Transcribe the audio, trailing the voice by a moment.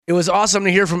It was awesome to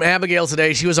hear from Abigale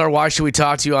today. She was our Why Should We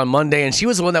Talk to You on Monday, and she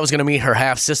was the one that was going to meet her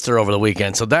half-sister over the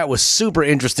weekend, so that was super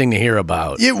interesting to hear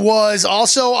about. It was.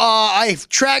 Also, I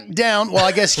tracked down, well,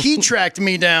 I guess he tracked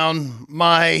me down,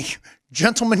 my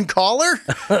gentleman caller,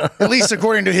 at least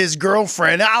according to his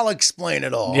girlfriend. I'll explain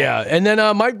it all. Yeah, and then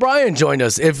Mike Bryant joined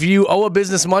us. If you owe a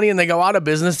business money and they go out of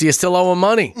business, do you still owe them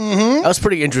money? Mm-hmm. That was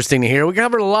pretty interesting to hear. We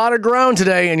covered a lot of ground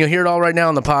today, and you'll hear it all right now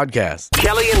on the podcast.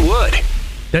 Kelly and Wood.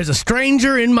 There's a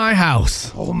stranger in my house.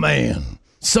 Oh, man.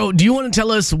 So, do you want to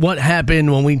tell us what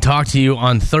happened when we talked to you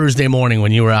on Thursday morning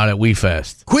when you were out at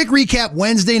WeFest? Quick recap.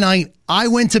 Wednesday night, I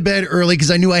went to bed early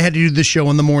because I knew I had to do the show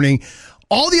in the morning.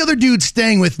 All the other dudes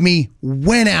staying with me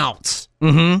went out.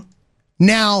 Mm-hmm.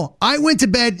 Now, I went to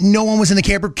bed. No one was in the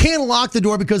camper. Can't lock the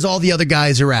door because all the other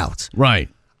guys are out. Right.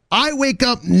 I wake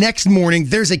up next morning.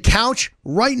 There's a couch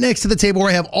right next to the table where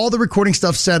I have all the recording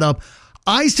stuff set up.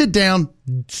 I sit down,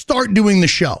 start doing the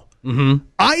show. Mm-hmm.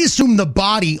 I assume the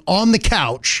body on the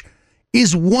couch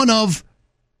is one of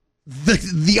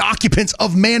the occupants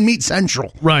of Man Meat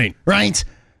Central. Right. Right?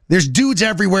 There's dudes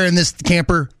everywhere in this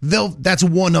camper. That's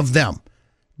one of them.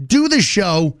 Do the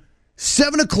show.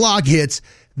 7 o'clock hits.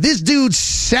 This dude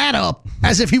sat up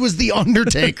as if he was the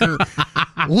Undertaker.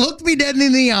 Looked me dead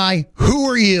in the eye. Who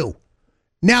are you?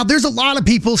 Now, there's a lot of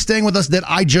people staying with us that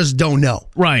I just don't know.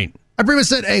 Right. I pretty much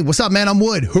said, hey, what's up, man? I'm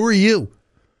Wood. Who are you?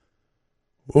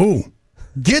 Oh.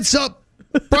 Gets up,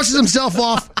 brushes himself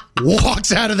off,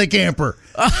 walks out of the camper.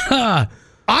 I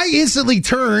instantly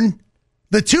turn.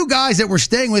 The two guys that were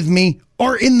staying with me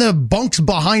are in the bunks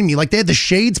behind me. Like they had the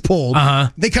shades pulled.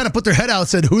 Uh-huh. They kind of put their head out and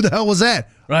said, who the hell was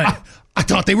that? Right. I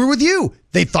thought they were with you.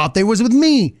 They thought they was with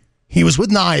me. He was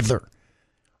with neither.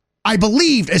 I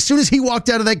believed as soon as he walked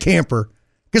out of that camper,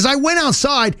 because I went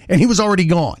outside and he was already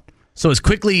gone. So as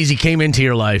quickly as he came into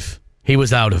your life, he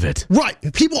was out of it. Right.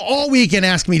 People all weekend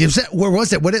ask me, where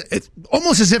was it?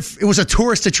 Almost as if it was a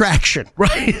tourist attraction.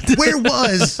 Right. Where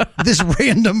was this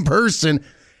random person?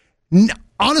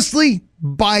 Honestly,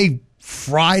 by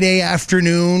Friday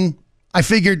afternoon, I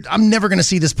figured I'm never going to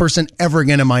see this person ever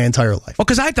again in my entire life. Well,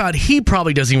 because I thought he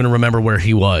probably doesn't even remember where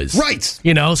he was. Right.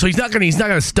 You know, so he's not going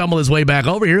to stumble his way back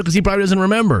over here because he probably doesn't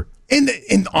remember.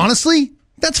 And honestly,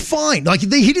 that's fine. Like, he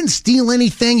didn't steal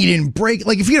anything. He didn't break.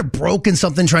 Like, if he had broken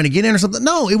something trying to get in or something.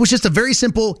 No, it was just a very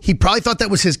simple, he probably thought that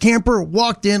was his camper,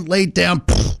 walked in, laid down.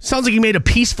 Sounds like he made a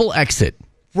peaceful exit.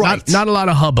 Right. Not a lot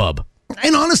of hubbub.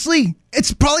 And honestly,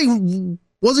 it's probably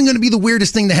wasn't going to be the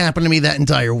weirdest thing to happen to me that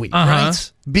entire week,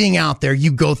 right? Being out there,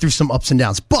 you go through some ups and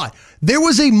downs. But there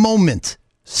was a moment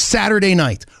Saturday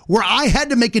night where I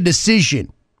had to make a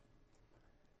decision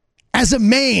as a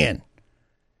man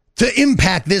to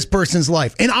impact this person's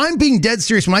life. And I'm being dead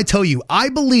serious when I tell you, I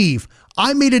believe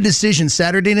I made a decision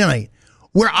Saturday night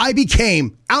where I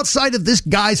became, outside of this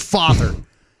guy's father,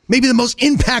 maybe the most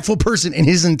impactful person in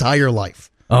his entire life.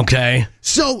 Okay.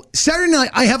 So Saturday night,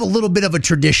 I have a little bit of a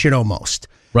tradition almost.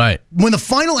 Right. When the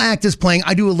final act is playing,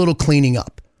 I do a little cleaning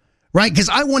up, right? Because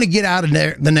I want to get out of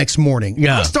there the next morning.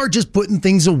 Yeah. I start just putting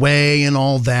things away and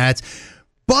all that.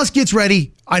 Bus gets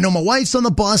ready. I know my wife's on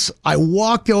the bus. I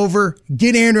walk over,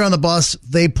 get Andrew on the bus.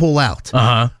 They pull out.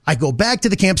 Uh-huh. I go back to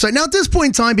the campsite. Now, at this point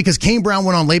in time, because Kane Brown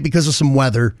went on late because of some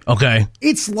weather, Okay.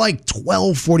 it's like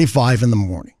 12:45 in the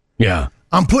morning. Yeah.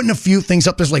 I'm putting a few things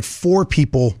up. There's like 4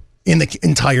 people in the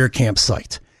entire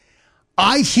campsite.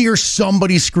 I hear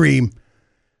somebody scream,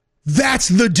 "That's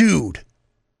the dude."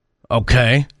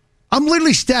 Okay. I'm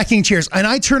literally stacking chairs, and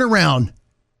I turn around,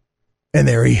 and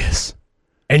there he is.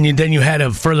 And then you had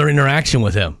a further interaction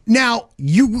with him. Now,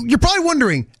 you're probably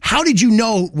wondering, how did you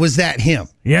know was that him?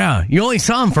 Yeah. You only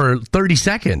saw him for 30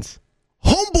 seconds.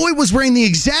 Homeboy was wearing the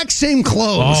exact same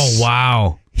clothes. Oh,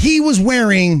 wow. He was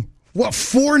wearing,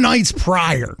 4 nights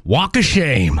prior. Walk of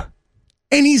shame.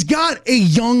 And he's got a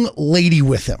young lady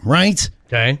with him, right?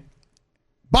 Okay.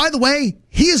 By the way,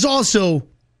 he is also,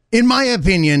 in my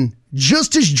opinion,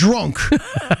 just as drunk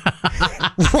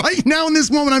right now in this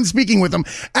moment I'm speaking with him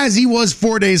as he was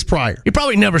 4 days prior. He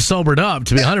probably never sobered up,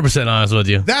 to be 100% honest with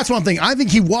you. That's one thing. I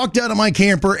think he walked out of my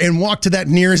camper and walked to that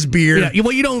nearest beer. Yeah,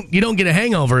 well, you don't get a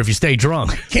hangover if you stay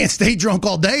drunk. Can't stay drunk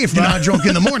all day if you're not drunk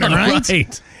in the morning, right?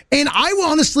 Right. And I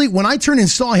honestly, when I turned and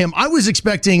saw him, I was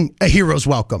expecting a hero's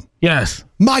welcome. Yes.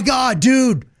 My God,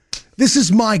 dude, this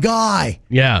is my guy.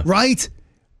 Yeah. Right?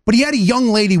 But he had a young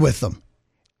lady with him.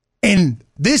 And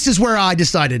this is where I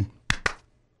decided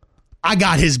I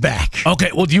got his back. Okay.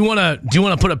 Well, do you want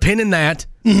to put a pin in that?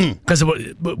 Because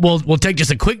we'll take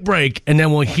just a quick break and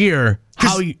then we'll hear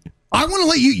how you. I want to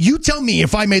let you tell me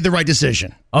if I made the right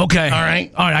decision. Okay. All right.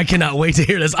 I cannot wait to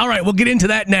hear this. All right, we'll get into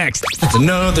that next. It's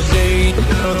another day.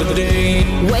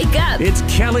 Wake up. It's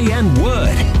Kelly and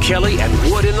Wood. Kelly and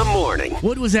Wood in the morning.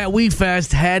 Wood was at Wheat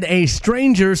Fest, had a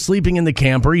stranger sleeping in the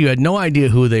camper. You had no idea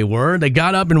who they were. They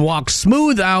got up and walked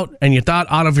smooth out, and you thought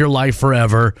out of your life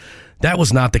forever. That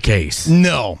was not the case.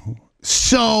 No.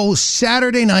 So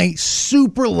Saturday night,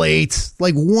 super late,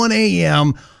 like 1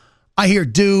 a.m., I hear,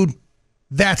 dude,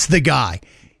 that's the guy.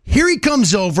 Here he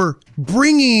comes over,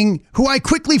 bringing, who I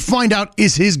quickly find out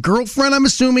is his girlfriend, I'm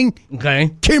assuming.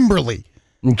 Okay. Kimberly.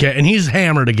 Okay, and he's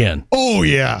hammered again. Oh,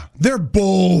 yeah. They're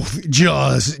both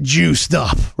just juiced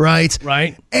up, right?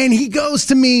 Right. And he goes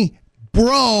to me,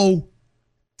 bro,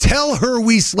 tell her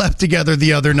we slept together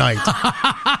the other night.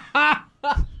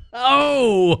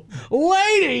 Oh,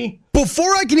 lady.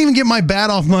 Before I can even get my bat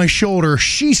off my shoulder,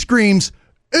 she screams,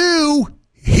 ew,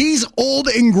 he's old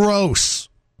and gross.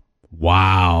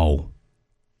 Wow.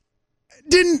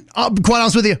 I'll be quite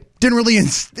honest with you, didn't really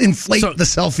inflate the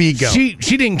self-ego. She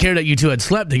didn't care that you two had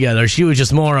slept together. She was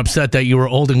just more upset that you were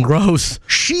old and gross.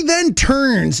 She then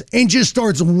turns and just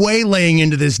starts waylaying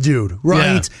into this dude,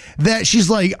 right? Yeah. That she's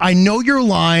like, I know you're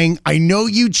lying. I know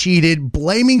you cheated.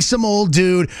 Blaming some old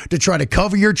dude to try to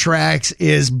cover your tracks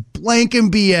is blank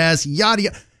and BS, yada,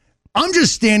 yada. I'm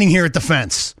just standing here at the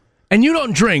fence. And you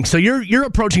don't drink, so you're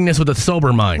approaching this with a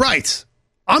sober mind. Right.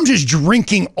 I'm just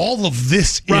drinking all of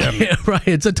this in. Right.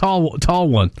 It's a tall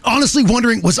one. Honestly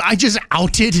wondering, was I just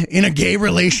outed in a gay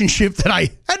relationship that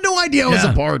I had no idea I was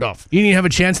a part of? You didn't have a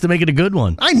chance to make it a good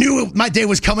one. I knew my day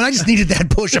was coming. I just needed that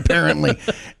push, apparently.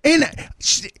 And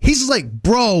he's like,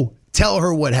 bro, tell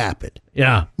her what happened.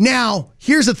 Yeah. Now,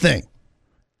 here's the thing.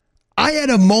 I had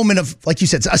a moment of, like you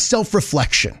said, a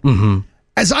self-reflection. Mm-hmm.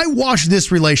 As I watched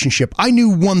this relationship, I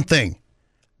knew one thing.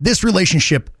 This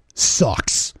relationship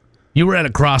sucks. You were at a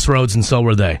crossroads, and so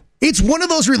were they. It's one of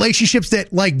those relationships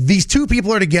that, like, these two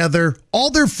people are together.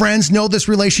 All their friends know this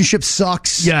relationship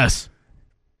sucks. Yes.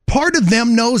 Part of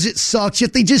them knows it sucks,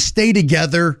 yet they just stay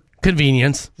together.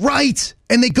 Convenience. Right.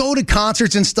 And they go to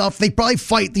concerts and stuff. They probably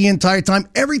fight the entire time.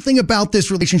 Everything about this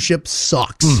relationship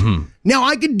sucks. Mm-hmm. Now,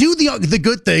 I could do the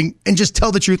good thing and just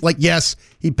tell the truth. Like, yes,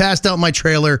 he passed out in my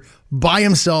trailer by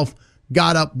himself,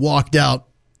 got up, walked out.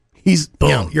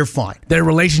 Boom. You're fine. Their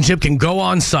relationship can go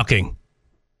on sucking.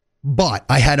 But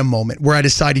I had a moment where I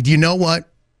decided, you know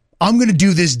what? I'm going to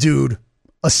do this dude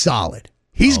a solid.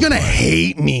 He's going to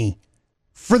hate me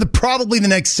for probably the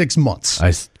next 6 months.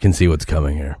 I can see what's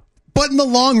coming here. But in the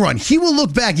long run, he will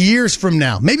look back years from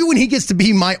now, maybe when he gets to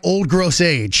be my old gross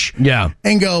age. Yeah.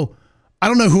 And go, I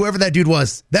don't know whoever that dude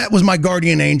was. That was my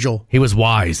guardian angel. He was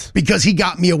wise. Because he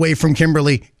got me away from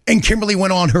Kimberly, and Kimberly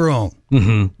went on her own.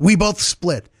 Mm-hmm. We both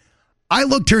split. I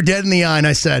looked her dead in the eye and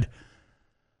I said,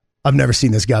 I've never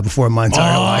seen this guy before in my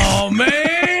entire life. Oh,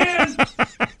 man.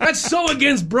 That's so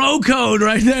against bro code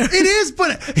right there. It is,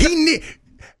 but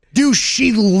dude,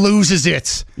 she loses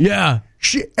it. Yeah.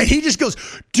 And he just goes,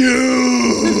 dude.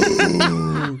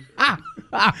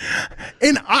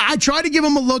 And I try to give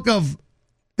him a look of,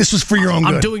 this was for your own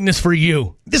good. I'm doing this for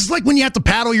you. This is like when you have to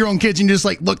paddle your own kids and you're just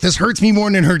like, look, this hurts me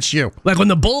more than it hurts you. Like when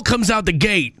the bull comes out the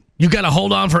gate, you got to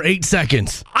hold on for 8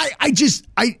 seconds.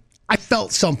 I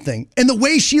felt something. And the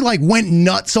way she like went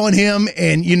nuts on him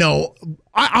and, you know,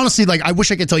 I honestly, like, I wish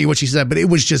I could tell you what she said, but it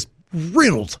was just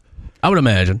riddled. I would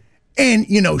imagine. And,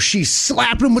 you know, she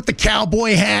slapped him with the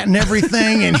cowboy hat and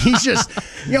everything. And he's just,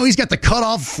 you know, he's got the cut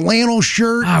off flannel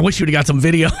shirt. I wish you would have got some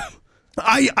video.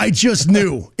 I just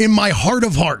knew in my heart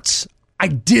of hearts, I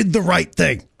did the right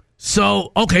thing.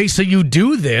 So, okay, so you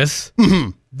do this.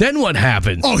 Mm-hmm. Then what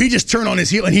happens? Oh, he just turned on his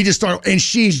heel and he just started, and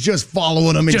she's just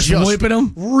following him and just whipping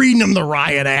him, reading him the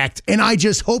riot act. And I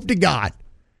just hope to God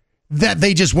that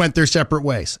they just went their separate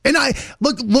ways. And I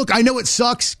look, I know it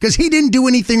sucks because he didn't do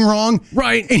anything wrong,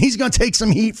 right? And he's going to take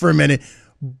some heat for a minute.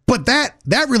 But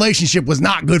that relationship was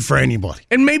not good for anybody.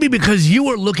 And maybe because you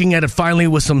were looking at it finally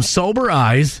with some sober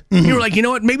eyes, mm-hmm. You were like, you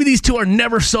know what? Maybe these two are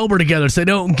never sober together, so they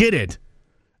don't get it.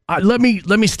 Let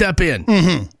me step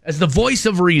in as the voice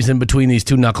of reason between these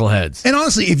two knuckleheads. And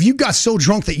honestly, if you got so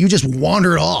drunk that you just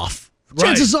wandered off,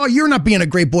 chances are you're not being a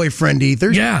great boyfriend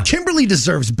either. Yeah. Kimberly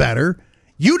deserves better.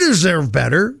 You deserve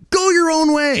better. Go your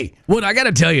own way. Wood, I got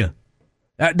to tell you,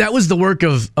 that was the work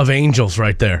of angels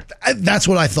right there. That's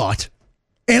what I thought.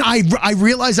 And I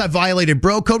realized I violated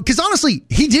bro code because honestly,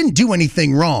 he didn't do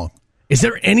anything wrong. Is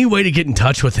there any way to get in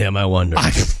touch with him, I wonder?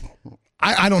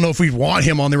 I don't know if we'd want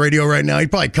him on the radio right now. He'd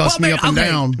probably cuss me up and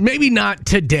down. Maybe not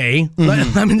today.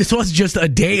 I mean, this was just a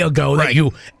day ago that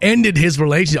you ended his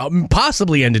relationship,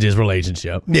 possibly ended his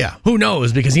relationship. Yeah. Who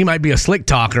knows? Because he might be a slick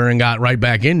talker and got right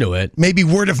back into it. Maybe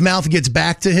word of mouth gets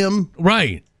back to him.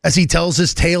 Right. As he tells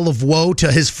his tale of woe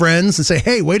to his friends and say,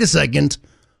 hey, wait a second.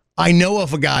 I know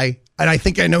of a guy, and I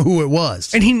think I know who it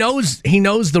was. And he knows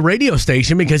the radio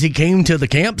station because he came to the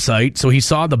campsite, so he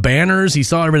saw the banners, he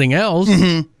saw everything else.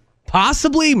 Mm-hmm.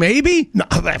 Possibly, maybe. No,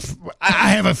 I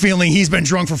have a feeling he's been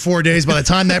drunk for 4 days. By the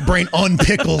time that brain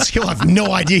unpickles, he'll have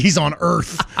no idea he's on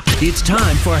Earth. It's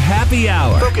time for Happy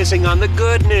Hour. Focusing on the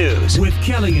good news with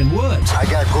Kelly and Wood. I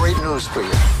got great news for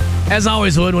you. As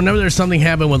always, Wood, whenever there's something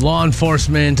happening with law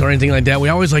enforcement or anything like that, we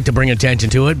always like to bring attention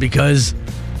to it because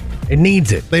it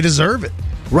needs it. They deserve it.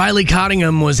 Riley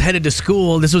Cottingham was headed to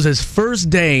school. This was his first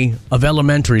day of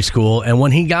elementary school, and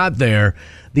when he got there,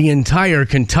 the entire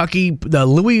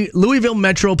the Louisville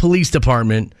Metro Police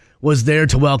Department was there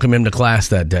to welcome him to class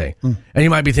that day. And you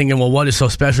might be thinking, well, what is so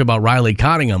special about Riley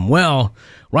Cottingham? Well,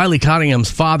 Riley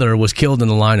Cottingham's father was killed in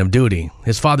the line of duty.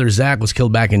 His father, Zach, was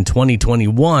killed back in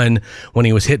 2021 when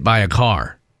he was hit by a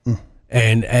car.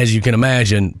 And as you can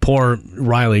imagine, poor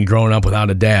Riley growing up without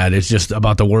a dad, it's just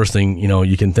about the worst thing,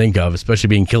 you can think of, especially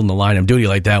being killed in the line of duty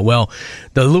like that. Well,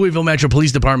 the Louisville Metro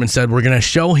Police Department said we're going to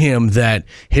show him that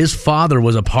his father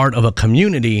was a part of a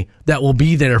community that will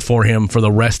be there for him for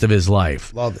the rest of his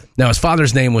life. Love it. Now, his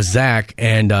father's name was Zach,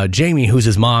 and Jamie, who's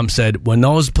his mom, said when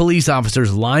those police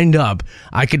officers lined up,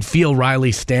 I could feel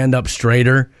Riley stand up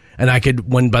straighter. And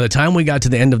by the time we got to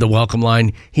the end of the welcome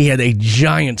line, he had a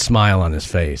giant smile on his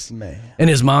face. Man. And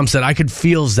his mom said, I could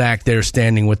feel Zach there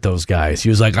standing with those guys. He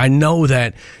was like, I know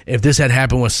that if this had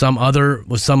happened with some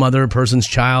other person's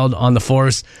child on the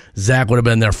force, Zach would have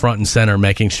been there front and center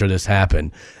making sure this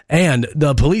happened. And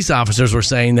the police officers were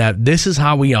saying that this is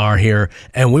how we are here,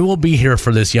 and we will be here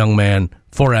for this young man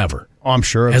forever. Oh, I'm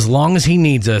sure. As long as he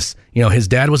needs us, his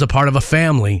dad was a part of a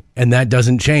family, and that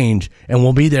doesn't change. And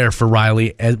we'll be there for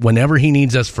Riley whenever he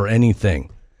needs us for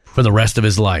anything for the rest of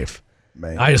his life.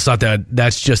 Man. I just thought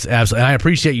that's just absolutely. I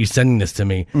appreciate you sending this to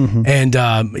me. Mm-hmm. And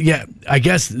I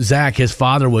guess Zach, his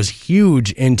father, was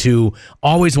huge into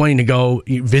always wanting to go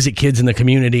visit kids in the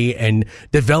community and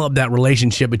develop that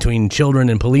relationship between children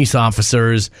and police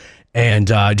officers.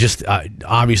 And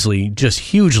obviously just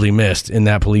hugely missed in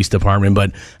that police department.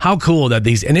 But how cool that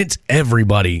it's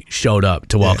everybody showed up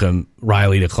to welcome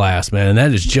Riley to class, man. And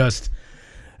that is just,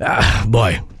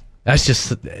 it's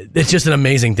just an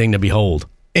amazing thing to behold.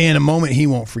 And a moment he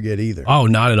won't forget either. Oh,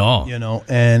 not at all.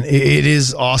 And it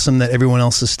is awesome that everyone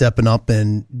else is stepping up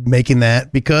and making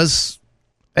that because,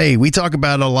 hey, we talk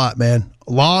about it a lot, man.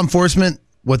 Law enforcement,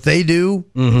 what they do,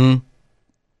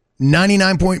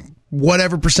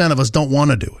 99% of us don't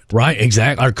want to do it. Right,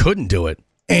 exactly. Or couldn't do it.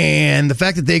 And the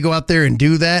fact that they go out there and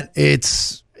do that,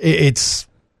 it's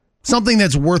something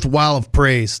that's worthwhile of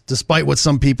praise, despite what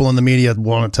some people in the media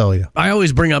want to tell you. I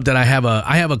always bring up that I have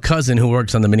a cousin who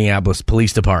works on the Minneapolis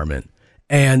Police Department.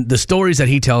 And the stories that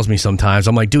he tells me sometimes,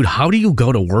 I'm like, dude, how do you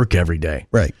go to work every day?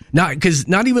 Right. Not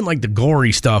even like the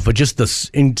gory stuff, but just the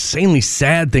insanely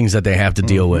sad things that they have to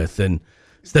deal with. And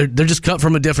they're just cut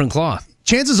from a different cloth.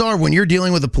 Chances are when you're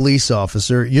dealing with a police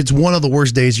officer, it's one of the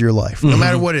worst days of your life. No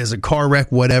matter what it is, a car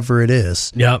wreck, whatever it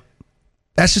is. Yep.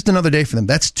 That's just another day for them.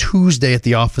 That's Tuesday at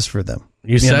the office for them.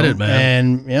 You said it, man.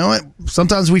 And you know what?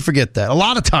 Sometimes we forget that. A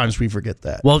lot of times we forget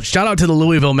that. Well, shout out to the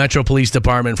Louisville Metro Police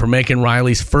Department for making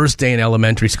Riley's first day in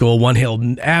elementary school one he'll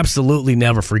absolutely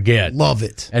never forget. Love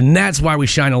it. And that's why we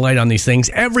shine a light on these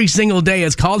things every single day.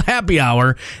 It's called Happy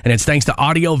Hour, and it's thanks to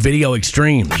Audio Video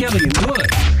Extreme. Kelly and Wood.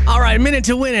 All right, minute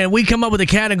to win it. We come up with a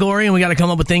category, and we got to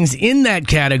come up with things in that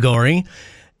category.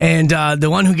 And the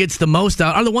one who gets the most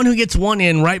out, or the one who gets one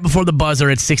in right before the buzzer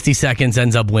at 60 seconds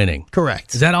ends up winning. Correct.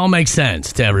 Does that all make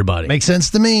sense to everybody? Makes sense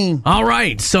to me. All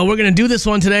right, so we're going to do this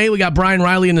one today. We got Brian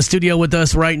Riley in the studio with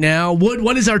us right now. Wood,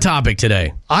 what is our topic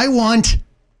today? I want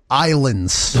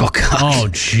islands. Oh, God. Oh,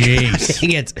 jeez.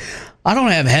 Dang it. I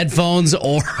don't have headphones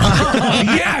or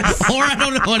yes, or I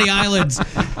don't know any islands.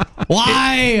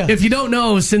 Why? If you don't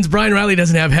know, since Brian Riley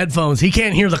doesn't have headphones, he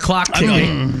can't hear the clock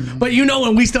ticking. But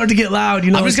when we start to get loud,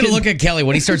 I'm just going to look at Kelly.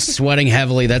 When he starts sweating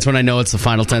heavily, that's when I know it's the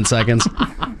final 10 seconds.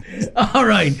 All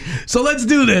right. So let's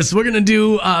do this. We're going to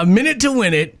do a minute to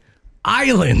win it.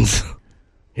 Islands.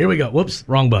 Here we go. Whoops.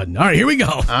 Wrong button. All right. Here we go.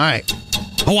 All right.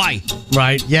 Hawaii.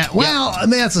 Right. Yeah. Well, I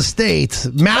mean, that's a state.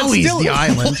 Maui's the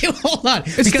island. Hold on.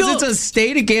 It's a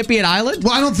state, it can't be an island?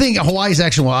 Well, I don't think Hawaii's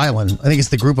actual island. I think it's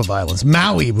the group of islands.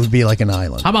 Maui would be like an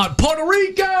island. How about Puerto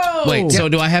Rico? Wait, so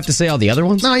do I have to say all the other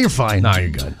ones? No, you're fine. No, you're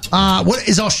good. What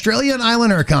is Australia an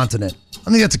island or a continent? I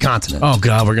think that's a continent. Oh,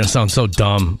 God, we're going to sound so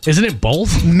dumb. Isn't it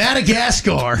both?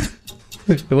 Madagascar.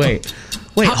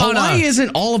 Wait, Hawaii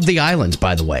isn't all of the islands,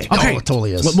 by the way. Okay. Oh, it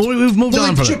totally is. We've moved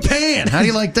on from it. Japan. How do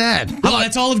you like that? Oh,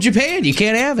 that's all of Japan. You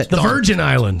can't have it. The Virgin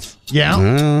Islands.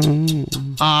 Yeah.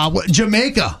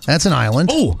 Jamaica. That's an island.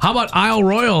 Oh, how about Isle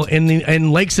Royale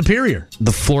in Lake Superior?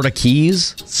 The Florida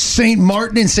Keys. St.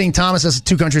 Martin and St. Thomas. That's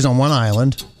 2 countries on one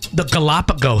island. The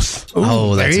Galapagos. Ooh,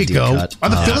 Oh, that's there a you deep go. cut. Are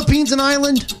the Philippines an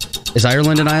island? Is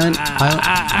Ireland an island?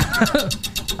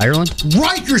 Ireland?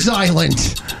 Rikers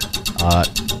Island.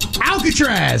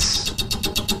 Alcatraz.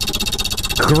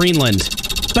 Greenland.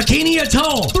 Bikini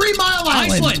Atoll. 3 Mile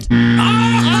Island. Iceland. No.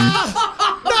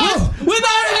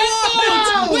 Without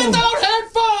headphones. Without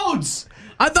headphones.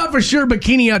 I thought for sure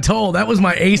Bikini Atoll. That was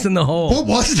my ace in the hole. What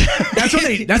was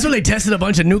that? That's where they tested a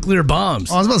bunch of nuclear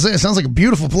bombs. I was about to say, it sounds like a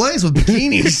beautiful place with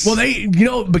bikinis. Well,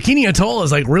 Bikini Atoll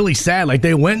is like really sad. Like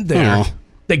they went there. Oh.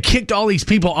 They kicked all these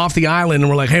people off the island and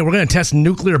were like, hey, we're going to test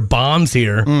nuclear bombs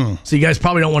here. So you guys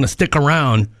probably don't want to stick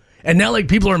around. And now like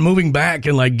people are moving back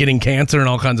and like getting cancer and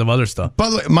all kinds of other stuff. By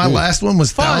the way, my last one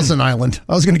was Thousand Island.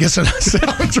 I was going to guess it.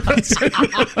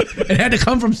 It had to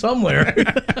come from somewhere.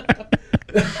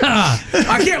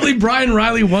 I can't believe Brian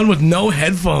Riley won with no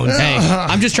headphones. Hey,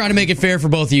 I'm just trying to make it fair for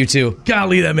both of you two.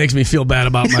 Golly, that makes me feel bad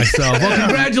about myself. Well,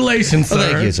 congratulations, sir.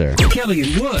 Thank you, sir. Kelly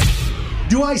and Wood.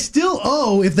 Do I still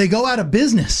owe if they go out of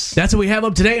business? That's what we have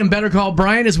up today in Better Call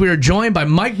Bryant as we are joined by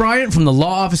Mike Bryant from the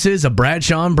law offices of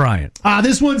Bradshaw and Bryant.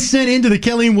 This one's sent into the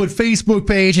Kelly and Wood Facebook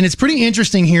page, and it's pretty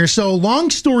interesting here. So long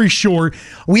story short,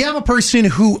 we have a person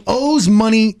who owes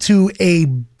money to a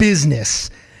business.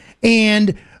 And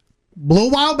a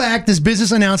little while back, this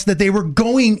business announced that they were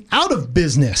going out of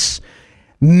business.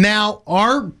 Now,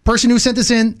 our person who sent this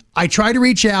in, I tried to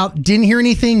reach out, didn't hear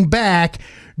anything back.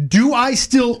 Do I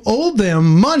still owe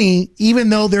them money even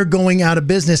though they're going out of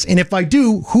business? And if I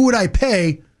do, who would I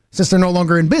pay since they're no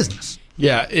longer in business?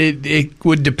 Yeah, it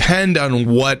would depend on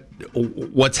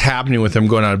what's happening with them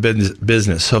going out of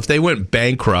business. So if they went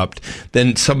bankrupt,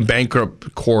 then some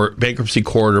bankruptcy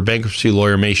court or bankruptcy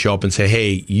lawyer may show up and say,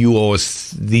 hey, you owe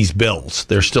us these bills.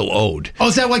 They're still owed. Oh,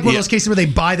 is that like one of those cases where they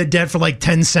buy the debt for like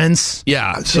 10 cents?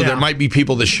 Yeah, so there might be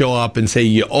people that show up and say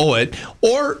you owe it,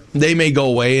 or they may go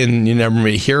away and you never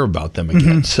may hear about them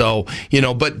again. So,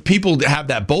 but people have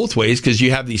that both ways because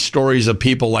you have these stories of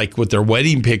people like with their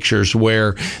wedding pictures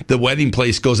where the wedding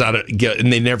place goes out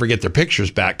and they never get their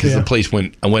pictures back because the place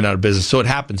went out of business. So it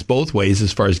happens both ways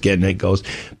as far as getting it goes.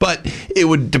 But it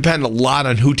would depend a lot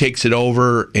on who takes it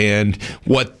over and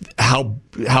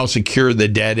how secure the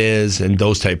debt is and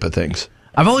those type of things.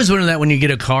 I've always wondered that when you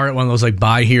get a car at one of those like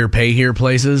buy here, pay here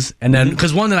places. And then,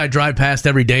 because one that I drive past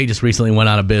every day just recently went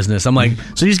out of business. I'm like,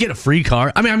 so you just get a free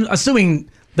car? I mean, I'm assuming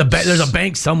there's a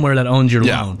bank somewhere that owns your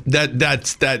loan.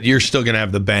 That's you're still going to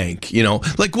have the bank,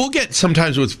 Like we'll get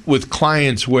sometimes with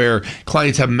clients where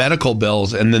clients have medical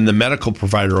bills and then the medical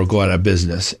provider will go out of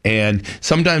business. And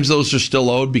sometimes those are still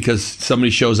owed because somebody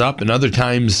shows up and other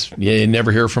times you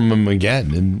never hear from them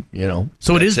again. And,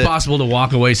 So it is possible to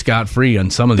walk away scot-free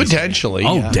on some of these. Potentially.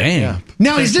 Oh, dang. Yeah.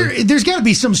 Now, there's got to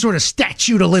be some sort of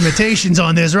statute of limitations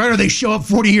on this, right? Or they show up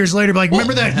 40 years later, like,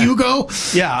 remember that Hugo?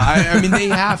 Yeah, I mean, they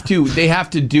have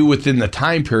to do within the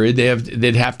time period.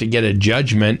 They'd have to get a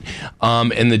judgment,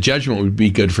 and the judgment would be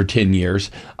good for 10 years.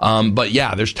 But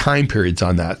yeah, there's time periods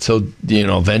on that. So,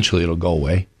 eventually it'll go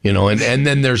away. And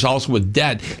then there's also with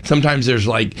debt, sometimes there's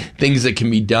like things that can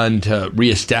be done to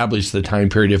reestablish the time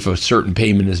period if a certain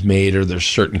payment is made or there's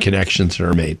certain connections that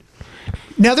are made.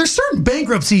 Now, there's certain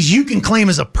bankruptcies you can claim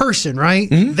as a person, right?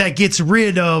 That gets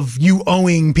rid of you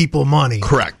owing people money.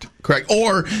 Correct.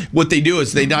 Or what they do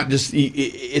is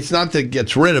it's not that it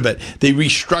gets rid of it. They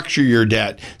restructure your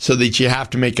debt so that you have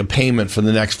to make a payment for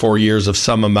the next 4 years of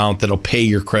some amount that'll pay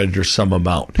your creditor some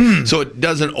amount. So it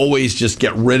doesn't always just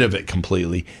get rid of it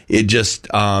completely. It just,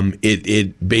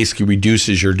 it basically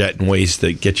reduces your debt in ways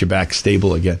that get you back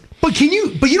stable again. But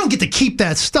you don't get to keep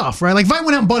that stuff, right? Like if I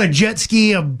went out and bought a jet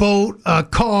ski, a boat, a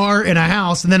car, and a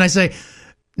house, and then I say,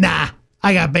 nah,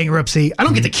 I got bankruptcy. I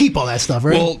don't get to keep all that stuff,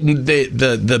 right? Well,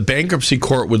 the bankruptcy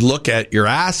court would look at your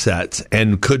assets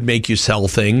and could make you sell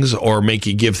things or make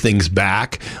you give things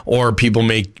back, or people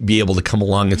may be able to come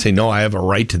along and say, no, I have a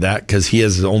right to that because he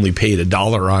has only paid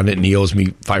 $1 on it and he owes me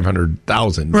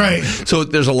 $500,000. Right. So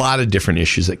there's a lot of different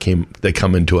issues that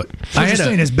come into it. So you're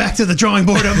saying is back to the drawing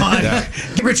board of mine.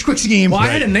 Get rich quick scheme. Well, I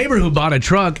had a neighbor who bought a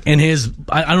truck and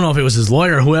I don't know if it was his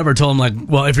lawyer or whoever told him like,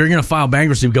 well, if you're going to file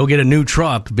bankruptcy, go get a new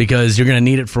truck because you're going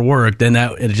to need it for work, then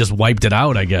it just wiped it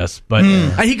out, I guess. But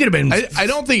he could have been. I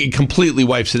don't think it completely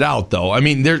wipes it out, though. I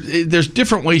mean, there's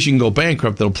different ways you can go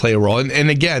bankrupt that'll play a role. And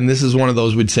again, this is one of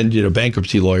those we'd send you to a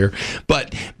bankruptcy lawyer.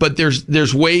 But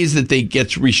there's ways that they get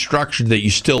restructured that you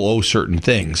still owe certain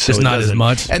things. So it's not as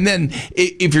much. And then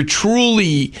if you're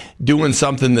truly doing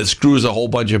something that screws a whole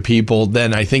bunch of people,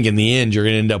 then I think in the end you're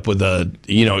going to end up with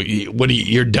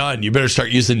you're done. You better start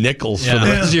using nickels for the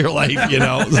rest of your life.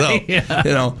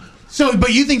 So So,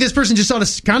 but you think this person just ought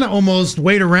to kind of almost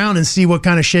wait around and see what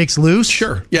kind of shakes loose?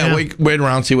 Sure. Yeah. Wait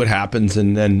around, see what happens,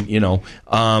 and then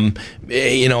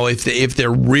if they're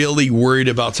really worried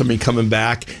about somebody coming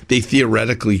back, they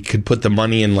theoretically could put the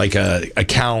money in like a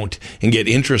account and get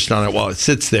interest on it while it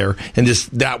sits there, and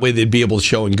just that way they'd be able to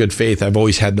show in good faith, I've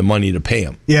always had the money to pay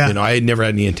them. Yeah. I had never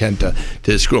had any intent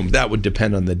to screw them. That would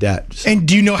depend on the debt. So. And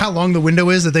do you know how long the window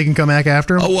is that they can come back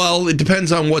after them? Oh, well, it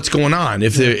depends on what's going on.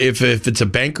 If it's a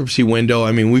bankruptcy window,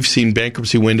 I mean, we've seen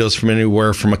bankruptcy windows from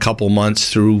anywhere from a couple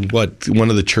months through what one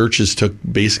of the churches took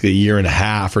basically a year and a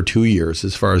half or 2 years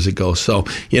as far as it goes. So,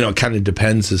 it kind of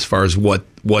depends as far as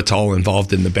what's all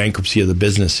involved in the bankruptcy of the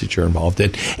business that you're involved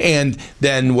in. And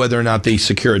then whether or not they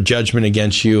secure a judgment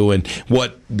against you and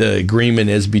what the agreement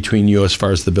is between you as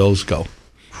far as the bills go.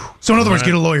 So in other words,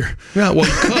 get a lawyer. Yeah, well,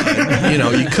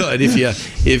 you could.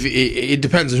 If it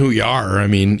depends on who you are. I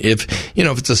mean, if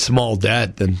it's a small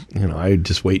debt, then I'd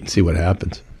just wait and see what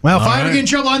happens. Well, if I ever get in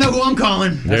trouble, I know who I'm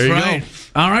calling. That's right.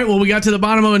 All right, well, we got to the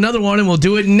bottom of another one, and we'll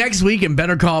do it next week in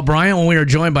Better Call Bryant when we are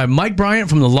joined by Mike Bryant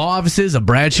from the law offices of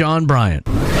Bradshaw and Bryant.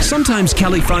 Sometimes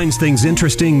Kelly finds things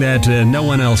interesting that no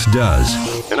one else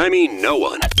does. And I mean no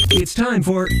one. It's time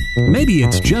for Maybe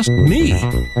It's Just Me.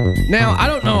 Now, I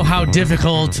don't know how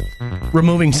difficult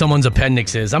removing someone's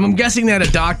appendix is. I'm guessing that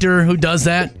a doctor who does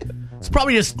that, it's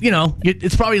probably just,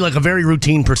 it's probably like a very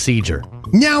routine procedure.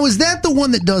 Now, is that the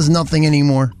one that does nothing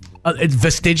anymore? It's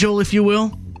vestigial, if you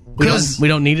will. We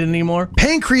don't need it anymore.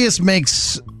 Pancreas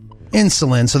makes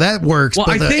insulin, so that works. Well,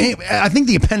 but I think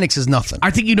the appendix is nothing. I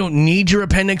think you don't need your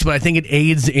appendix, but I think it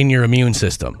aids in your immune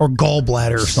system. Or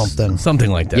gallbladder or something.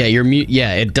 Something like that.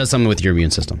 Yeah, it does something with your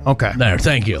immune system. Okay. There,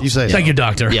 thank you. You say thank you,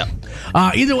 doctor. Yeah.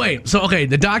 Either way, so,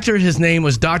 the doctor, his name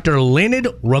was Dr. Leonid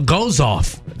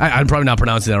Rogozov. I'm probably not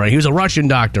pronouncing that right. He was a Russian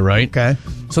doctor, right? Okay.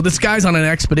 So this guy's on an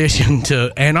expedition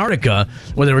to Antarctica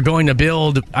where they were going to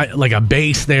build like a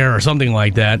base there or something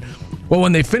like that. Well,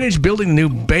 when they finished building the new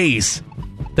base,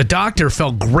 the doctor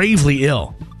fell gravely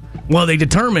ill. Well, they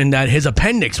determined that his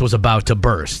appendix was about to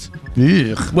burst.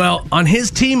 Ugh. Well, on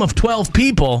his team of 12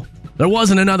 people, there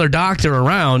wasn't another doctor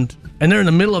around, and they're in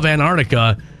the middle of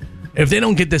Antarctica. If they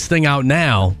don't get this thing out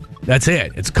now, that's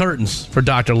it. It's curtains for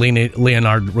Dr. Leonid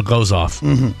Rogozov.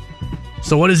 Mm-hmm.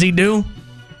 So what does he do?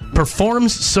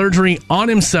 Performs surgery on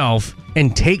himself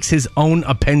and takes his own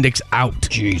appendix out.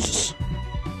 Jesus.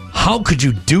 How could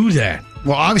you do that?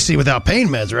 Well, obviously without pain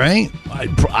meds, right?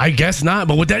 I guess not.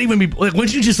 But would that even be...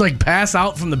 wouldn't you just pass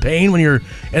out from the pain when you're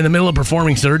in the middle of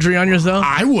performing surgery on yourself?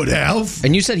 I would have.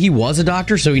 And you said he was a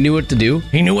doctor, so he knew what to do?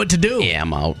 He knew what to do. Yeah,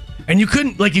 I'm out. And you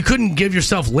couldn't give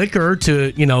yourself liquor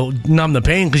to, numb the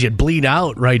pain because you'd bleed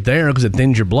out right there because it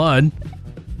thins your blood.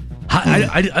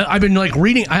 I've been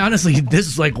reading. Honestly, this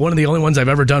is one of the only ones I've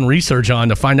ever done research on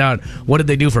to find out what did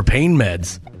they do for pain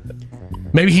meds.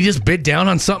 Maybe he just bit down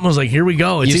on something and was like, here we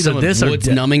go. It's either this or... Woods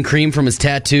numbing cream from his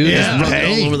tattoo. Yeah, just rubbed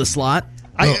it all over the slot.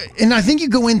 And I think you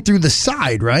go in through the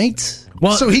side, right?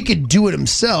 Well, so he could do it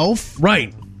himself.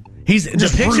 Right. He's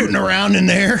just rooting around in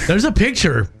there. There's a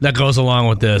picture that goes along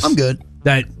with this. I'm good.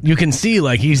 That you can see,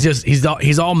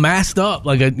 he's all masked up,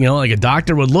 like a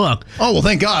doctor would look. Oh well,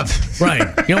 thank God. Right.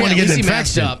 You don't want to get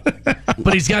infected.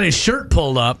 But he's got his shirt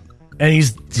pulled up, and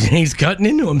he's cutting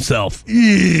into himself,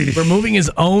 removing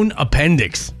his own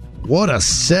appendix. What a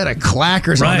set of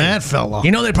clackers on that fella.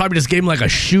 They probably just gave him a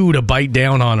shoe to bite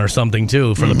down on or something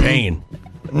too for the pain.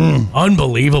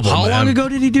 Unbelievable. How long ago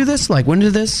did he do this? When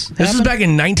did this happen? This was back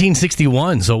in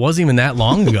 1961, so it wasn't even that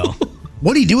long ago.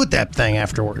 What do you do with that thing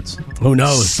afterwards? Who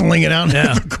knows? Sling it out in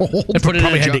the cold. They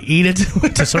probably had to eat it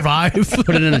to survive.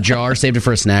 Put it in a jar, saved it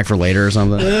for a snack for later or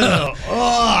something.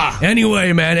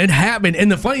 Anyway, man, it happened.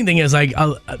 And the funny thing is,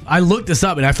 I looked this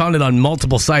up and I found it on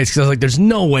multiple sites because I was like, there's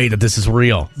no way that this is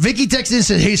real. Vicky texted and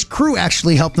said his crew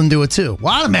actually helped him do it too.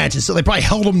 Well, I'd imagine so. They probably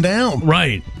held him down.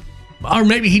 Right. Or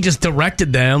maybe he just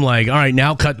directed them, all right,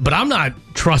 now cut. But I'm not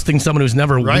trusting someone who's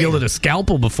never wielded a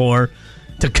scalpel before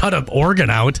to cut an organ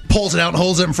out. Pulls it out and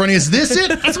holds it in front of you. Is this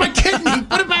it? That's my kidney.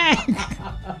 Put it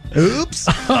back. Oops.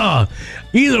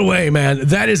 Either way, man,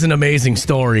 that is an amazing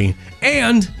story.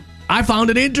 And I found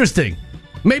it interesting.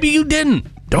 Maybe you didn't.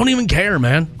 Don't even care,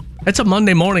 man. It's a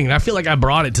Monday morning, and I feel like I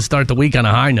brought it to start the week on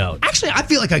a high note. Actually, I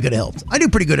feel like I could have helped. I do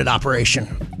pretty good at operation.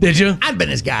 Did you? I've been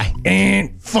his guy.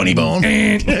 Funny bone.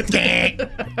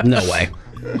 No way.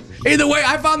 Either way,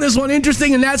 I found this one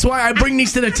interesting, and that's why I bring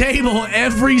these to the table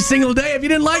every single day. If you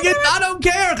didn't like it, I don't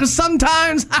care, because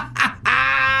sometimes, baby,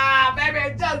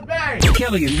 it does me.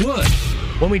 Kelly and Wood.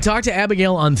 When we talked to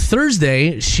Abigale on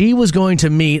Thursday, she was going to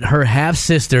meet her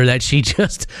half-sister that she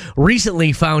just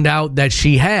recently found out that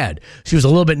she had. She was a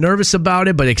little bit nervous about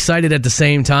it, but excited at the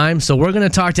same time. So we're going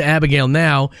to talk to Abigale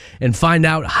now and find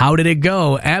out how did it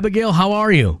go. Abigale, how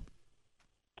are you?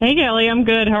 Hey, Kelly, I'm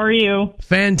good. How are you?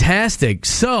 Fantastic.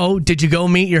 So, did you go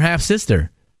meet your half-sister?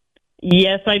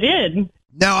 Yes, I did.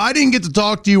 Now, I didn't get to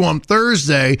talk to you on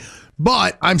Thursday,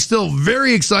 but I'm still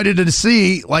very excited to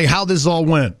see how this all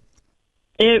went.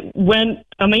 It went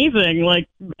amazing,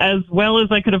 as well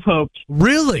as I could have hoped.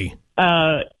 Really?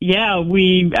 Yeah,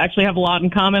 we actually have a lot in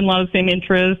common, a lot of the same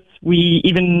interests. We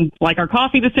even like our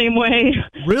coffee the same way.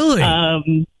 Really?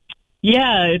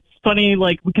 Yeah, it's funny,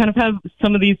 we kind of have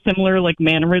some of these similar,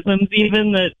 mannerisms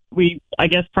even that we, I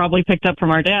guess, probably picked up from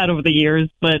our dad over the years.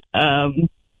 But,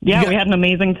 we had an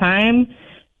amazing time.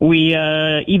 We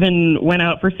even went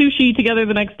out for sushi together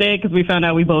the next day because we found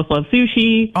out we both love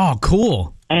sushi. Oh,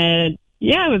 cool. And,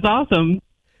 yeah, it was awesome.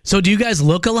 So do you guys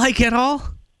look alike at all?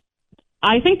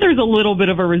 I think there's a little bit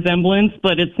of a resemblance,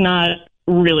 but it's not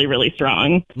really, really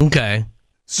strong. Okay.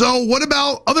 So what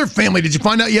about other family? Did you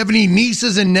find out you have any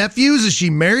nieces and nephews? Is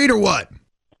she married or what?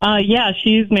 Yeah,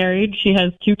 she's married. She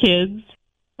has 2 kids.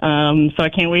 So I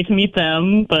can't wait to meet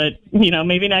them, but,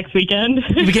 maybe next weekend.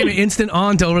 You became an instant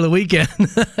aunt over the weekend.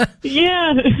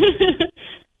 Yeah.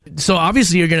 So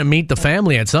obviously you're going to meet the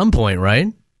family at some point, right?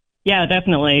 Yeah,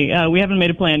 definitely. We haven't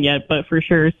made a plan yet, but for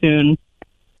sure soon.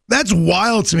 That's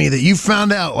wild to me that you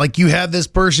found out you have this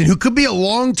person who could be a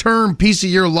long-term piece of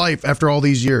your life after all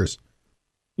these years.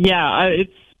 Yeah,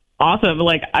 it's awesome.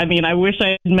 I wish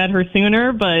I had met her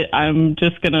sooner, but I'm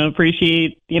just going to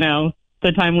appreciate,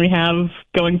 the time we have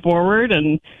going forward,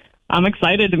 and I'm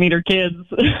excited to meet her kids.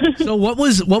 So what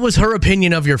was her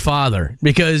opinion of your father?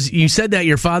 Because you said that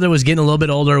your father was getting a little bit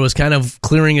older, was kind of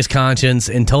clearing his conscience,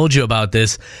 and told you about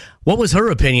this. What was her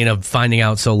opinion of finding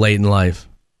out so late in life?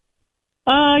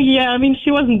 Yeah,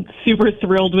 she wasn't super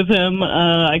thrilled with him.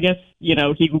 I guess,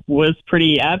 he was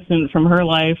pretty absent from her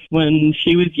life when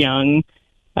she was young.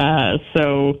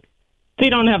 So they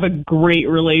don't have a great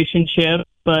relationship,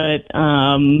 but,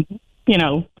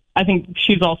 I think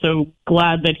she's also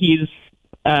glad that he's,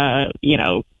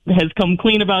 has come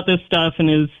clean about this stuff and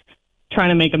is trying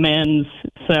to make amends.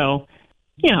 So,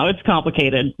 it's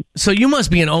complicated. So you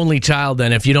must be an only child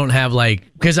then if you don't have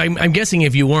because I'm guessing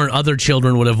if you weren't, other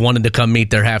children would have wanted to come meet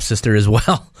their half-sister as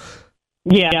well.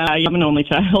 Yeah, I'm an only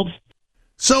child.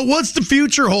 So what's the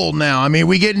future hold now?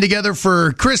 We getting together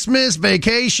for Christmas,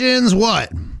 vacations,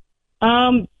 what?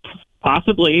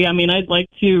 Possibly. I'd like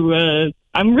to,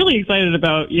 I'm really excited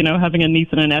about, having a niece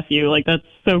and a nephew. That's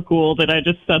so cool that I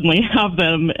just suddenly have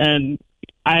them, and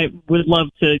I would love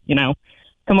to,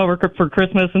 come over for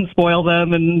Christmas and spoil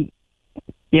them, and,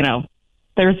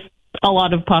 there's a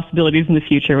lot of possibilities in the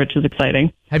future, which is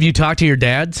exciting. Have you talked to your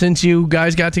dad since you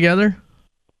guys got together?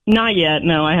 Not yet.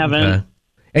 No, I haven't. Okay.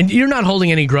 And you're not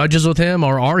holding any grudges with him,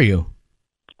 or are you?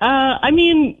 I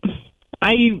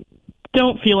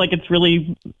don't feel like it's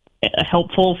really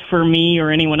helpful for me or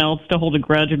anyone else to hold a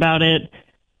grudge about it.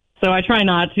 So I try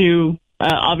not to.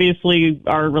 Obviously,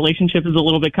 our relationship is a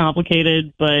little bit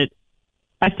complicated, but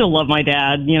I still love my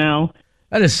dad,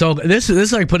 That is so. This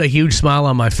put a huge smile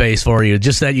on my face for you.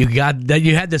 Just that you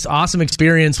had this awesome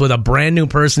experience with a brand new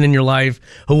person in your life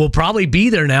who will probably be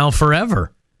there now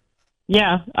forever.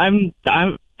 Yeah, I'm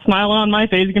smiling on my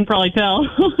face. You can probably tell.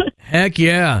 Heck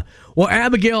yeah. Well,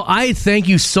 Abigale, I thank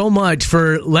you so much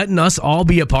for letting us all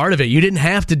be a part of it. You didn't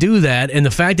have to do that, and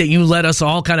the fact that you let us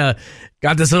all kind of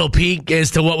got this little peek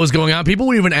as to what was going on. People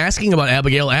were even asking about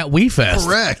Abigale at WeFest.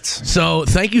 Correct. So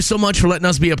thank you so much for letting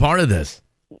us be a part of this.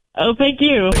 Oh, thank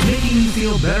you. Making you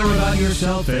feel better about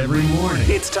yourself every morning.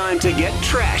 It's time to get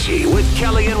trashy with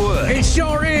Kelly and Wood. It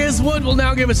sure is. Wood will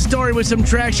now give a story with some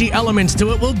trashy elements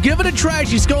to it. We'll give it a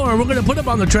trashy score, and we're going to put up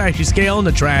on the trashy scale in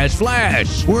the Trash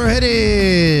Flash. We're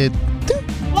headed to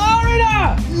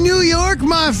Florida! New York,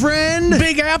 my friend.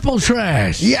 Big Apple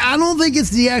trash. Yeah, I don't think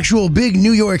it's the actual big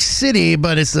New York City,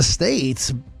 but it's the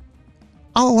States.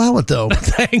 I'll allow it, though.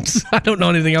 Thanks. I don't know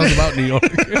anything else about New York.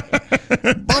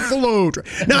 Buffalo.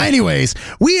 Now, anyways,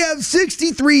 we have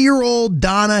 63-year-old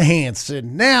Donna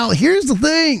Hanson. Now, here's the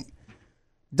thing.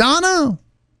 Donna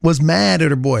was mad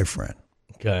at her boyfriend.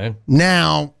 Okay.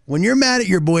 Now, when you're mad at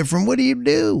your boyfriend, what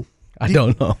do? I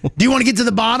don't know. Do you want to get to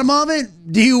the bottom of it?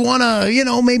 Do you want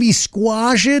to, maybe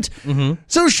squash it? Mm-hmm.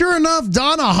 So sure enough,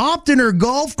 Donna hopped in her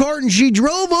golf cart and she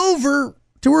drove over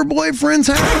to her boyfriend's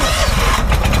house.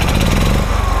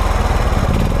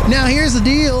 Now, here's the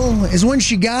deal, is when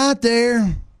she got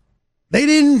there, they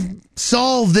didn't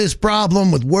solve this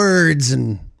problem with words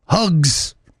and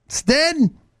hugs. Instead,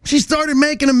 she started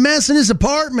making a mess in his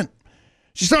apartment.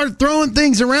 She started throwing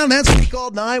things around. That's when he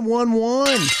called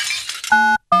 911.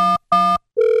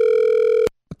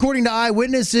 According to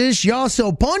eyewitnesses, she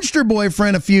also punched her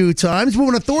boyfriend a few times. But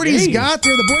when authorities got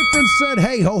there, the boyfriend said,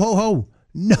 hey, ho, ho,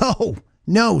 ho.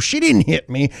 No, she didn't hit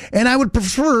me. And I would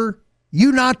prefer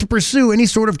you not to pursue any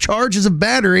sort of charges of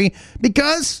battery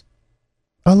because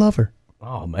I love her.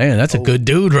 Oh, man, that's a good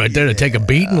dude right there to take a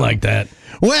beating like that.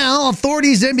 Well,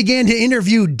 authorities then began to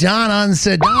interview Donna and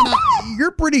said, Donna,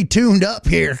 you're pretty tuned up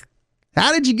here.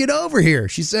 How did you get over here?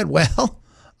 She said, well,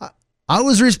 I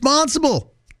was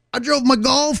responsible. I drove my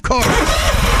golf cart.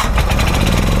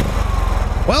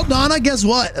 Well, Donna, guess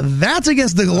what? That's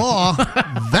against the law.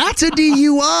 That's a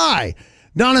DUI.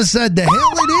 Donna said, the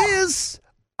hell it is.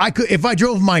 If I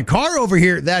drove my car over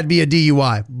here, that'd be a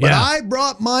DUI. But I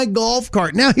brought my golf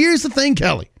cart. Now, here's the thing,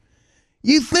 Kelly.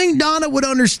 You think Donna would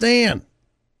understand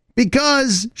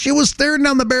because she was staring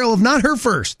down the barrel of not her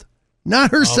first,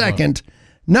 not her second,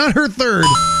 not her third,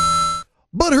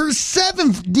 but her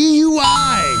 7th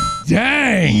DUI.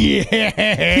 Dang.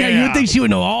 Yeah, you would think she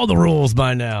would know all the rules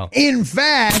by now. In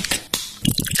fact,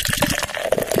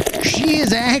 she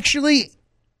is actually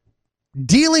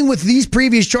dealing with these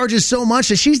previous charges so much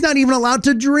that she's not even allowed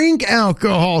to drink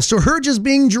alcohol. So her just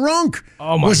being drunk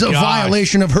was a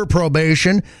violation of her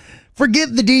probation.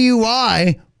 Forget the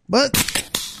DUI, but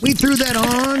we threw that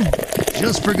on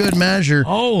just for good measure.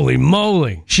 Holy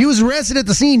moly. She was arrested at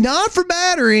the scene, not for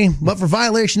battery, but for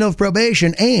violation of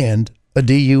probation and a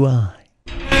DUI.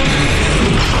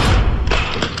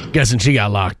 Guessing she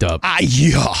got locked up.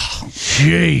 Yeah.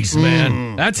 Jeez,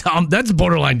 man. That's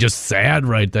borderline just sad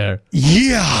right there.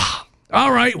 Yeah.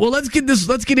 All right, well, let's get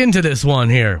into this one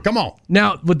here. Come on.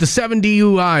 Now, with the 7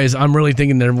 DUIs, I'm really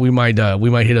thinking that we might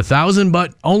hit 1,000,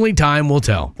 but only time will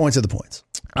tell. Points are the points.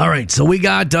 All right, so we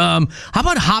got how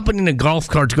about hopping in a golf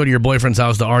cart to go to your boyfriend's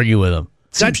house to argue with him?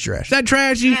 Seems trashy. Is that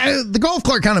trashy? The golf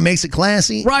cart kind of makes it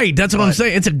classy. Right, that's what I'm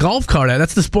saying. It's a golf cart.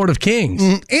 That's the sport of kings.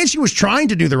 And she was trying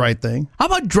to do the right thing. How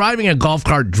about driving a golf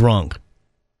cart drunk?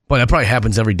 Boy, that probably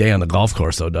happens every day on the golf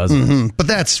course, though, doesn't it? But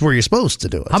that's where you're supposed to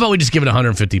do it. How about we just give it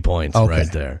 150 points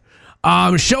right there?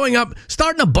 Showing up,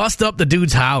 starting to bust up the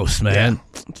dude's house, man.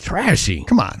 Yeah. Trashy.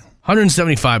 Come on.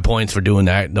 175 points for doing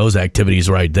those activities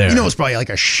right there. You know, it's probably like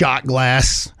a shot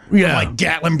glass. Yeah. Like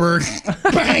Gatlinburg.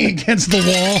 Bang against the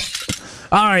wall.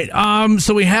 All right,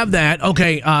 so we have that.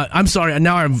 Okay, I'm sorry.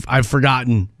 Now I've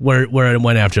forgotten where it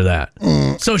went after that.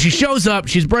 So she shows up.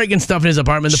 She's breaking stuff in his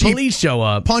apartment. The police show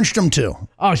up. Punched him, too.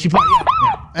 Oh,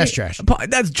 That's trashy.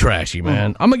 That's trashy,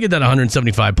 man. I'm going to give that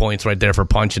 175 points right there for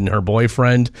punching her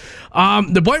boyfriend.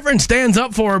 The boyfriend stands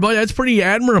up for her, but that's pretty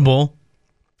admirable.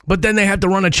 But then they have to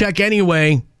run a check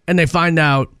anyway, and they find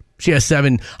out she has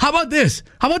 7. How about this?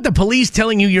 How about the police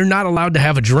telling you you're not allowed to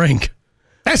have a drink?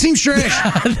 That seems trash.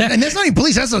 And that's not even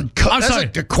police. That's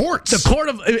the courts. The court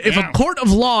of if a court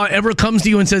of law ever comes to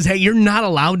you and says, "Hey, you're not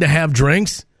allowed to have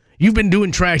drinks," you've been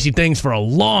doing trashy things for a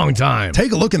long time.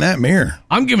 Take a look in that mirror.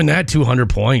 I'm giving that 200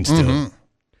 points too.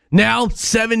 Now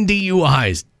 7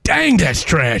 DUIs. Dang, that's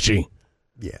trashy.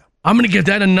 Yeah, I'm going to get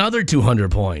that another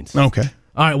 200 points. Okay.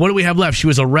 All right, what do we have left? She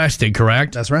was arrested,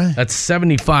 correct? That's right. That's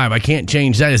 75. I can't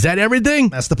change that. Is that everything?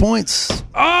 That's the points.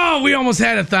 Oh, we almost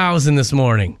had 1,000 this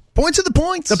morning. Points are the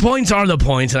points. The points are the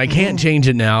points, and I can't change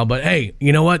it now. But, hey,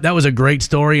 you know what? That was a great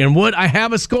story. And, Wood, I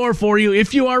have a score for you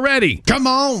if you are ready. Come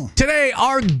on. Today,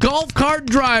 our golf cart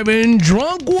driving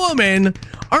drunk woman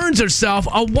earns herself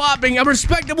a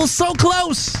respectable, so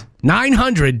close,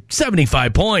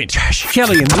 975 points.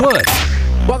 Kelly and Wood.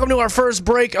 Welcome to our first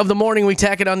break of the morning. We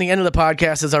tack it on the end of the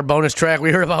podcast as our bonus track.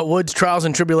 We heard about Wood's trials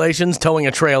and tribulations towing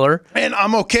a trailer. And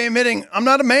I'm okay admitting I'm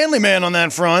not a manly man on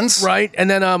that front. Right. And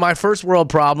then my first world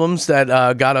problems that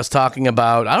got us talking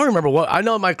about, I don't remember what. I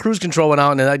know my cruise control went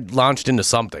out and I launched into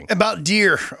something. About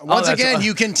deer. Once again,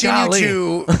 you continue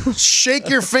to shake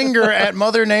your finger at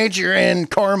Mother Nature and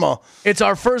karma. It's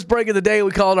our first break of the day.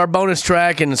 We call it our bonus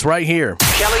track, and it's right here.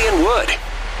 Kelly and Wood.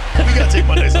 We got to take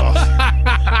Mondays off.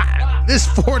 This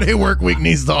 4-day work week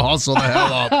needs to hustle the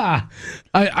hell up.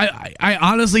 I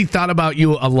honestly thought about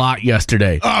you a lot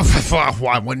yesterday.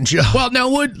 Why wouldn't you? Well, now,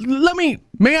 Wood,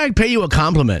 may I pay you a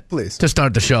compliment? Please. To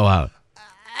start the show out.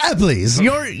 Please.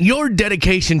 Your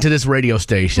dedication to this radio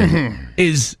station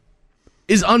is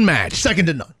unmatched. Second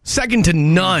to none. Second to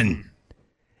none.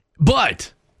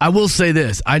 But I will say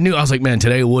this. I was like, man,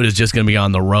 today Wood is just going to be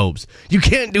on the ropes. You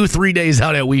can't do 3 days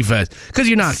out at WeFest because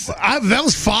you're not. That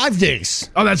was 5 days.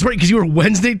 Oh, that's right, because you were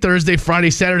Wednesday, Thursday, Friday,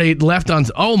 Saturday, left on.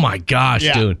 Oh, my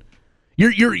gosh, dude.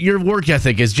 Your work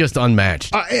ethic is just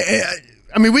unmatched.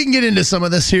 I mean, we can get into some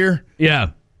of this here. Yeah.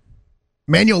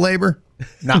 Manual labor,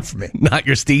 not for me. Not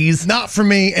your steez? Not for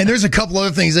me. And there's a couple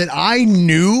other things that I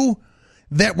knew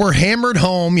that were hammered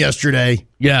home yesterday.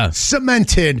 Yeah.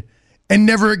 Cemented and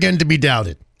never again to be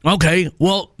doubted. Okay.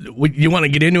 Well, you want to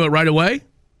get into it right away?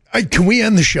 Can we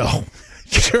end the show?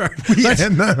 Sure.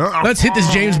 Let's hit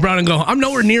this James Brown and go. I'm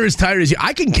nowhere near as tired as you.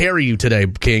 I can carry you today,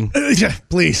 King.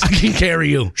 Please. I can carry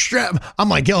you. Strap. I'm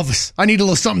like Elvis. I need a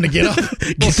little something to get up.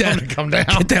 Something to come down.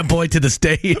 Get that boy to the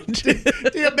stage.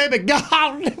 Yeah, baby. God.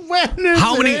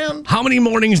 How many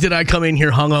mornings did I come in here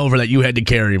hungover that you had to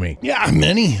carry me? Yeah,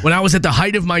 many. When I was at the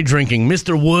height of my drinking,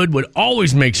 Mr. Wood would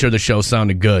always make sure the show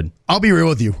sounded good. I'll be real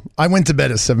with you. I went to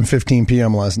bed at 7:15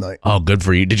 p.m. last night. Oh, good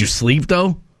for you. Did you sleep,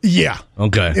 though? Yeah.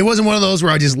 Okay. It wasn't one of those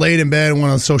where I just laid in bed and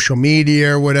went on social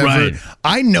media or whatever. Right.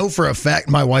 I know for a fact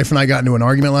my wife and I got into an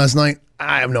argument last night.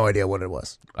 I have no idea what it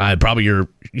was.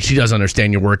 She doesn't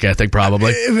understand your work ethic,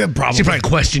 probably. Probably. She probably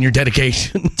questioned your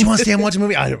dedication. Do you want to stay and watch a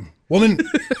movie? Woman?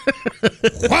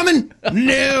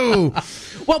 No.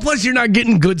 Well, plus you're not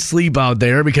getting good sleep out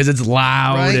there because it's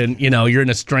loud and, you're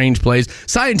in a strange place.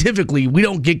 Scientifically, we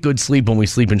don't get good sleep when we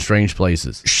sleep in strange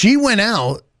places. She went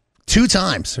out 2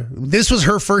 times. This was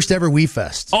her first ever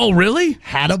WeFest. Oh, really?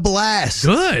 Had a blast.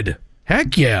 Good.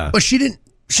 Heck yeah. But she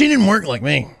didn't work like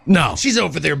me. No. She's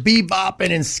over there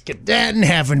bebopping and skedadding,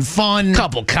 having fun.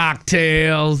 Couple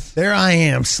cocktails. There I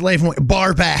am, slaving,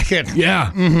 bar backing.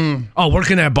 Yeah. Mm-hmm. Oh,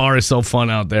 working that bar is so fun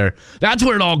out there. That's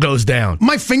where it all goes down.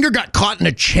 My finger got caught in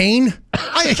a chain.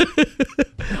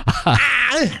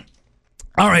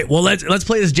 All right, well, let's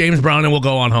play this James Brown and we'll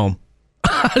go on home.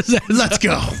 Let's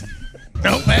go.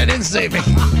 Nope, that didn't save me.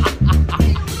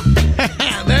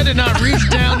 That did not reach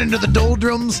down into the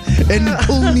doldrums and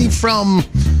pull me from.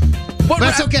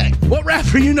 Okay. What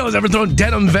rapper has ever thrown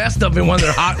denim vest up in one of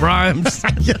their hot rhymes?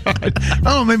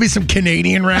 Oh, maybe some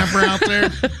Canadian rapper out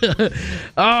there.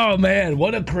 Oh, man,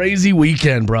 what a crazy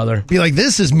weekend, brother. Be like,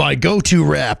 this is my go-to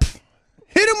rap.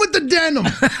 Hit him with the denim.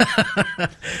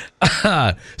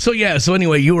 So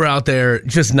anyway, you were out there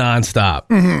just nonstop,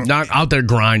 not out there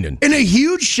grinding. And a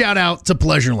huge shout out to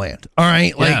Pleasureland. All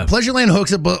right. Pleasureland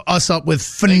hooks us up with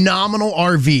phenomenal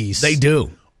RVs. They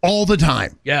do. All the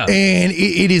time. Yeah. And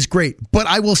it is great. But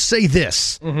I will say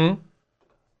this.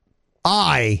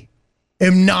 I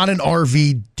am not an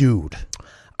RV dude.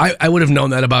 I would have known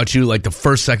that about you like the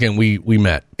first second we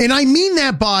met. And I mean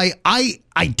that by I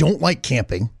don't like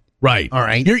camping. Right. All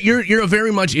right. You're a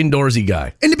very much indoorsy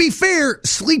guy. And to be fair,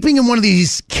 sleeping in one of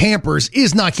these campers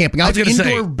is not camping. I have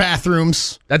indoor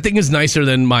bathrooms. That thing is nicer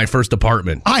than my first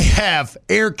apartment. I have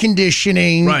air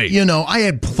conditioning. Right. I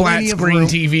had plenty flat screen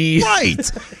TV.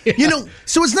 Right. Yeah.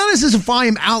 So it's not as if I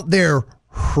am out there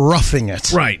roughing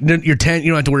it. Right. Your tent,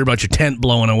 you don't have to worry about your tent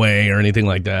blowing away or anything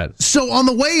like that. So on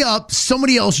the way up,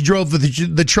 somebody else drove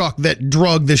the truck that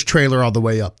drug this trailer all the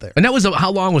way up there. And that was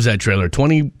how long was that trailer?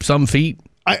 20-some feet?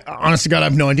 I honestly, God, I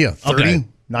have no idea. 30, okay.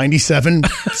 97,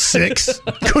 6.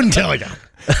 Couldn't tell you.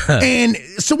 And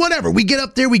so whatever. We get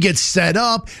up there. We get set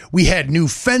up. We had new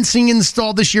fencing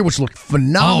installed this year, which looked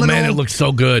phenomenal. Oh, man, it looked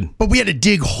so good. But we had to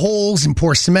dig holes and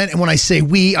pour cement. And when I say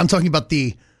we, I'm talking about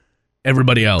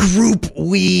everybody else. Group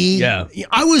we. Yeah.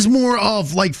 I was more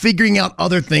of like figuring out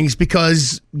other things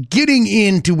because getting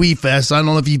into WeFest, I don't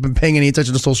know if you've been paying any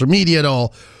attention to social media at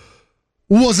all,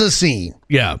 was a scene.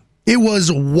 Yeah. It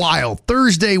was wild.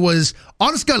 Thursday was,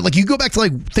 honest God, like you go back to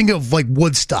think of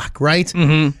Woodstock, right?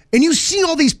 Mm-hmm. And you see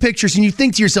all these pictures and you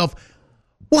think to yourself,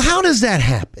 well, how does that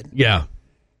happen? Yeah.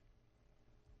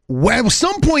 Well, at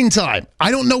some point in time,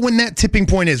 I don't know when that tipping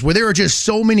point is, where there are just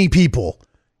so many people.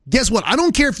 Guess what? I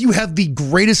don't care if you have the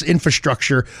greatest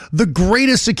infrastructure, the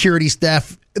greatest security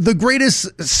staff, the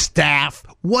greatest staff,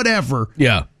 whatever.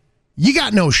 Yeah. You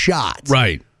got no shot.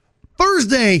 Right.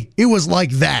 Thursday, it was like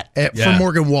that for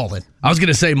Morgan Wallen. I was going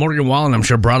to say Morgan Wallen, I'm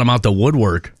sure, brought him out the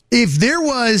woodwork. If there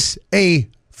was a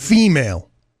female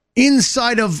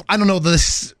inside of, I don't know, the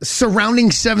surrounding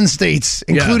 7 states,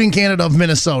 including Canada of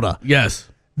Minnesota. Yes.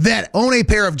 That own a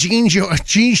pair of jean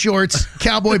shorts,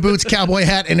 cowboy boots, cowboy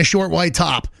hat, and a short white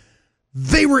top.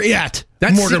 They were at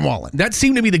Morgan Wallen. That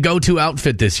seemed to be the go-to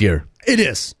outfit this year. It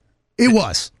is. It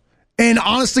was. And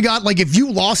honest to God, if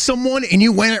you lost someone and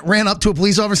you ran up to a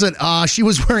police officer and said she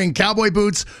was wearing cowboy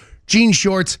boots, jean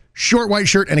shorts, short white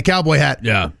shirt, and a cowboy hat.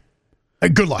 Yeah.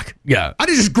 Good luck. Yeah. I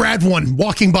just grabbed one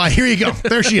walking by. Here you go.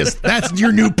 There she is. That's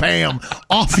your new Pam.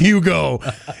 Off you go.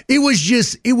 It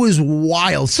was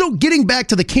wild. So getting back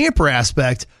to the camper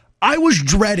aspect, I was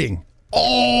dreading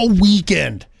all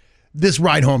weekend this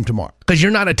ride home tomorrow. Because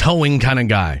you're not a towing kind of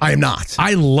guy. I am not.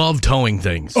 I love towing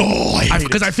things. Oh, I hate it.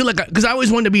 Because I feel like, because I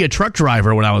always wanted to be a truck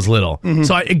driver when I was little. Mm-hmm.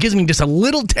 So it gives me just a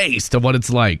little taste of what it's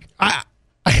like.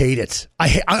 I hate it.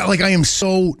 I am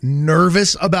so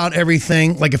nervous about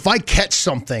everything. Like if I catch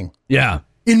something. Yeah.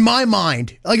 In my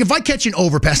mind, like if I catch an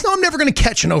overpass. No, I'm never going to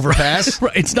catch an overpass.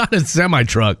 Right. It's not a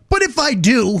semi-truck. But if I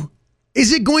do,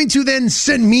 is it going to then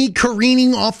send me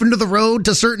careening off into the road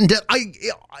to certain death?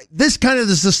 This kind of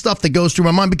is the stuff that goes through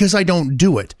my mind because I don't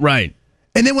do it. Right.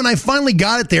 And then when I finally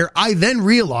got it there, I then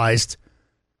realized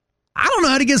I don't know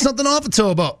how to get something off a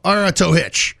tow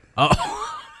hitch. Oh.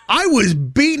 I was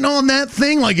beating on that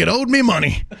thing like it owed me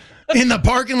money in the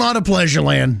parking lot of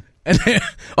Pleasureland. And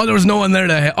there was no one there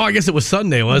to. I guess it was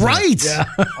Sunday, wasn't it? Right. Yeah.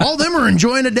 All of them are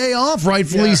enjoying a day off,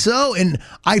 rightfully so. And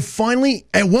I finally,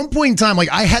 at one point in time, like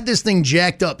I had this thing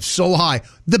jacked up so high,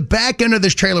 the back end of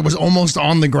this trailer was almost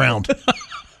on the ground.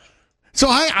 So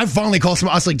I finally called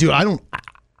somebody. I was like, dude,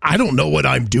 I don't know what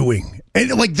I'm doing. And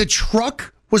like the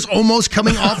truck was almost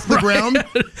coming off the ground.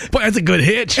 But that's a good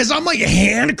hitch. As I'm like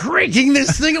hand cranking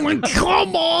this thing, I'm like,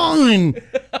 come on.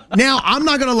 Now, I'm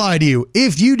not going to lie to you.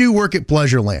 If you do work at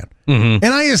Pleasureland, and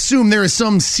I assume there is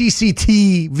some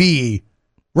CCTV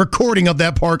recording of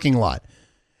that parking lot,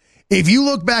 if you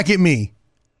look back at me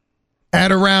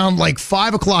at around like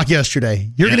 5 o'clock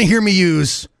yesterday, you're going to hear me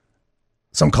use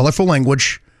some colorful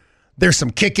language. There's some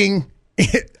kicking.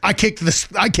 I kicked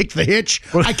the hitch.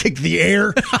 I kicked the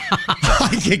air.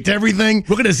 I kicked everything.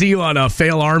 We're going to see you on a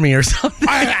Fail Army or something.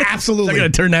 Absolutely. They're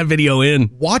going to turn that video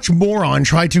in. Watch moron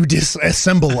try to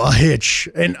disassemble a hitch.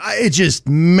 And it just,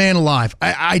 man alive.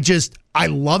 I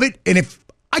love it. And if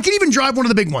I can even drive one of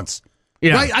the big ones.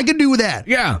 Yeah. Right? I can do that.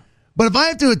 Yeah. But if I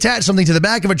have to attach something to the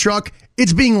back of a truck,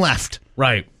 it's being left.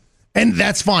 Right. And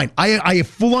that's fine. I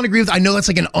full on agree with. I know that's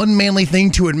like an unmanly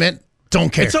thing to admit.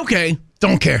 Don't care. It's okay.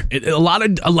 Don't care. A lot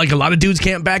of dudes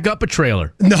can't back up a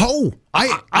trailer. No.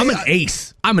 I'm an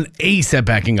ace. I'm an ace at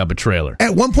backing up a trailer.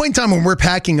 At one point in time when we're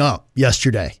packing up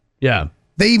yesterday. Yeah.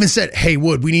 They even said, hey,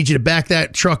 Wood, we need you to back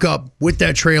that truck up with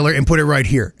that trailer and put it right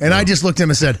here. And I just looked at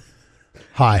him and said,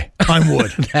 hi, I'm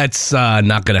Wood. That's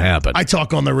not going to happen. I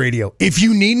talk on the radio. If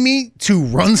you need me to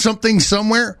run something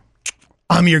somewhere,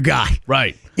 I'm your guy.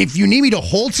 Right. If you need me to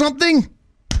hold something,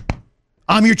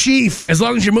 I'm your chief. As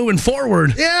long as you're moving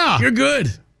forward, yeah, you're good.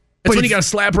 That's when you got to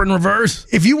slap her in reverse.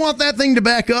 If you want that thing to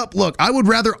back up, look, I would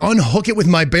rather unhook it with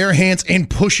my bare hands and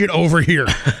push it over here.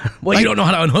 Well, you don't know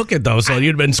how to unhook it, though, so you'd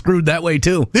have been screwed that way,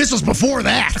 too. This was before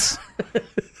that.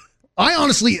 I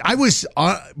was,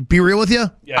 be real with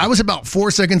you, I was about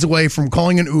 4 seconds away from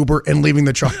calling an Uber and leaving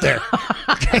the truck there.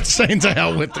 Saying to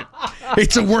hell with it.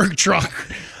 It's a work truck.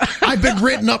 I've been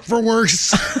written up for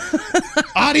worse.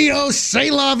 Adios, say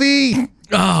la vie.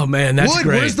 Oh, man, that's Wood,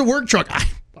 great. Where's the work truck?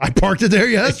 I parked it there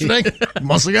yesterday.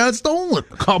 Must have got stolen.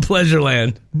 Call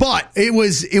Pleasureland. But it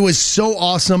was so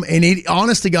awesome. And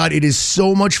honest to God, it is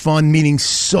so much fun meeting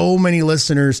so many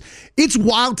listeners. It's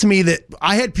wild to me that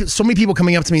I had so many people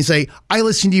coming up to me and say, I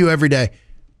listen to you every day.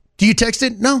 Do you text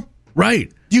it? No.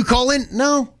 Right. Do you call in?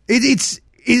 No.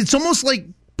 It's almost like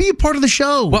be a part of the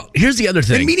show. Well, here's the other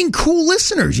thing. And meeting cool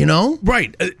listeners, you know?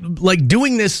 Right. Like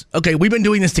doing this, okay, we've been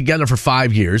doing this together for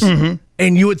 5 years. Mm-hmm.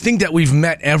 And you would think that we've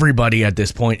met everybody at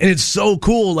this point. And it's so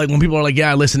cool, like when people are like, yeah,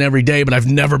 I listen every day, but I've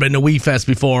never been to WeFest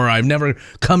before. I've never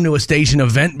come to a station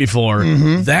event before.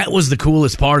 Mm-hmm. That was the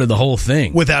coolest part of the whole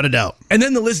thing. Without a doubt. And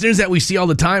then the listeners that we see all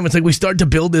the time, it's like we start to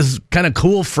build this kind of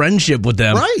cool friendship with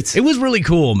them. Right. It was really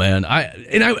cool, man.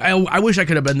 I wish I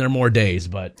could have been there more days,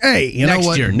 but hey, you know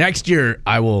what? Next year,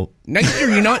 I will. Next year,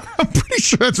 you know what? I'm pretty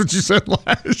sure that's what you said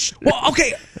last year. Well,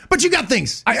 okay. But you got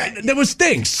things. There was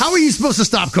things. How are you supposed to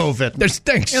stop COVID? There's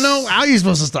things. You know, how are you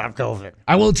supposed to stop COVID?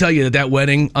 I will tell you that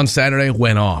wedding on Saturday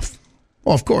went off.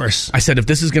 Well, of course. I said, if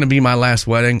this is going to be my last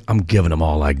wedding, I'm giving them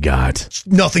all I got.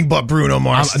 Nothing but Bruno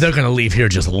Mars. They're going to leave here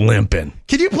just limping.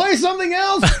 Can you play something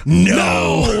else?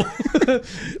 No.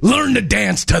 Learn to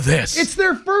dance to this. It's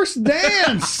their first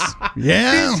dance.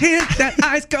 Yeah. This hit that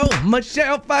ice cold.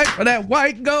 Michelle fight for that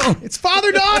white gold. It's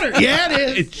father-daughter. Yeah, it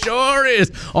is. It sure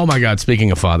is. Oh, my God.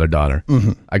 Speaking of father-daughter,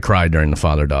 I cried during the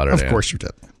father-daughter dance. Of course you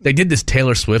did. They did this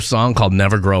Taylor Swift song called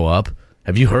Never Grow Up.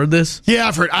 Have you heard this? Yeah,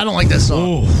 I've heard. I don't like that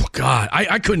song. Oh, God.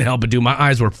 I couldn't help but do. My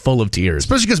eyes were full of tears.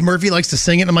 Especially because Murphy likes to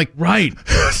sing it. I'm like, right.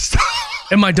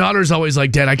 And my daughter's always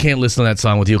like, Dad, I can't listen to that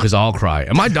song with you because I'll cry.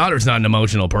 And my daughter's not an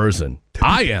emotional person.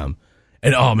 I am.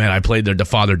 And, oh, man, I played the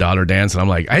father-daughter dance, and I'm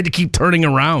like, I had to keep turning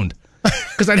around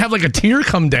because I'd have like a tear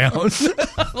come down.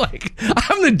 Like,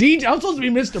 I'm the DJ. I'm supposed to be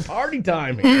Mr. Party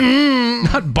Time here.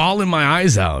 Not bawling my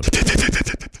eyes out.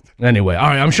 Anyway, all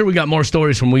right, I'm sure we got more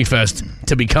stories from WeFest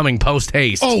to be coming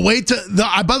post-haste. Oh, wait.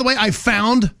 By the way, I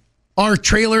found our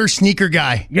trailer sneaker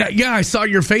guy. Yeah, I saw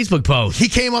your Facebook post. He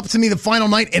came up to me the final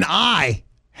night, and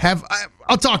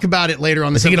I'll talk about it later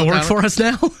on the show. Is he going to work for us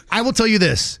now? I will tell you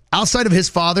this. Outside of his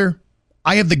father,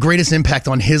 I have the greatest impact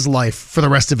on his life for the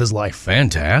rest of his life.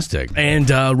 Fantastic. And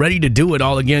ready to do it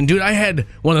all again. Dude, I had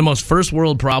one of the most first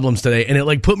world problems today, and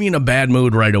it put me in a bad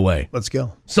mood right away. Let's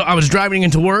go. So I was driving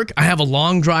into work. I have a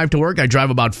long drive to work. I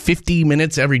drive about 50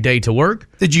 minutes every day to work.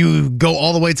 Did you go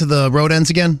all the way to the road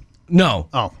ends again? No.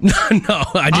 Oh. No,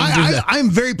 I didn't do that. I'm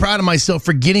very proud of myself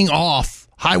for getting off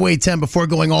Highway 10 before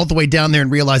going all the way down there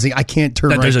and realizing I can't turn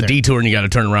right there's a there. detour and you got to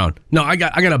turn around. No, I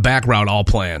got a back route all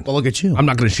planned. Well, look at you. I'm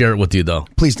not going to share it with you, though.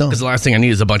 Please don't. Because the last thing I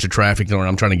need is a bunch of traffic when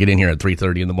I'm trying to get in here at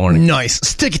 3:30 in the morning. Nice.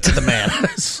 Stick it to the man.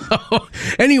 So,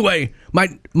 anyway, my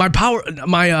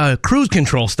cruise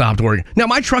control stopped working. Now,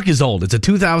 my truck is old. It's a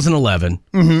 2011.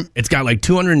 Mm-hmm. It's got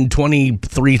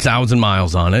 223,000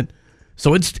 miles on it.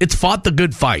 So it's fought the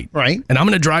good fight. Right. And I'm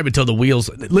going to drive it till the wheels,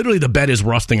 literally the bed is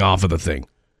rusting off of the thing.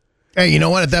 Hey, you know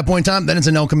what? At that point in time, then it's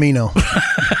an El Camino.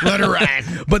 Let her ride.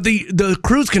 But the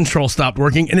cruise control stopped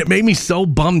working, and it made me so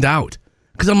bummed out.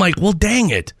 Because I'm like, well, dang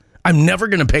it. I'm never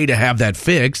going to pay to have that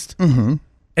fixed. Mm-hmm.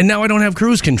 And now I don't have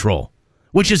cruise control,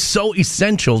 which is so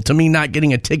essential to me not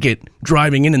getting a ticket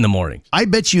driving in the morning. I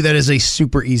bet you that is a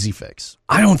super easy fix.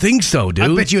 I don't think so, dude.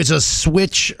 I bet you it's a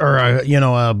switch or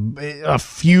a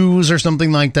fuse or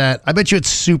something like that. I bet you it's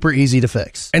super easy to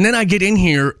fix. And then I get in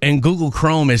here and Google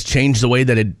Chrome has changed the way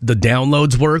that the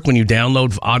downloads work when you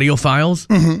download audio files.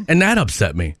 Mm-hmm. And that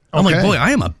upset me. I'm like, boy,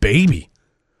 I am a baby.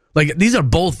 These are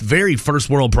both very first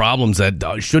world problems that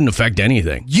shouldn't affect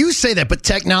anything. You say that, but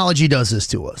technology does this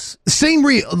to us.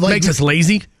 Makes us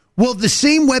lazy? Well, the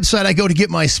same website I go to get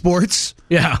my sports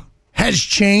has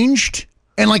changed.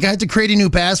 And I had to create a new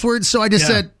password. So I just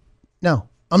said, no,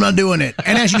 I'm not doing it.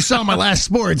 And as you saw, my last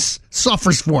sports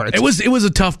suffers for it. It was a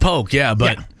tough poke,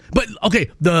 but okay,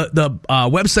 the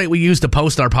website we use to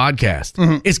post our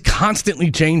podcast is constantly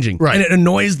changing. Right. And it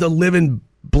annoys the living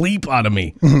bleep out of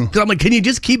me. Because I'm like, can you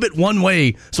just keep it one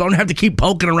way so I don't have to keep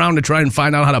poking around to try and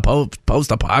find out how to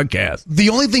post a podcast? The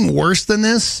only thing worse than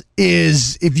this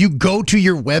is if you go to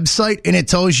your website and it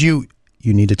tells you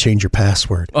need to change your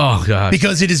password. Oh, gosh.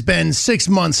 Because it has been 6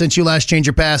 months since you last changed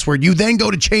your password. You then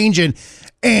go to change it,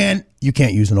 and you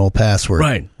can't use an old password.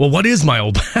 Right. Well, what is my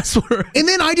old password? And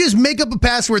then I just make up a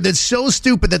password that's so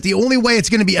stupid that the only way it's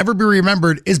going to ever be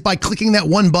remembered is by clicking that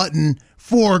one button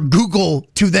for Google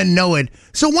to then know it.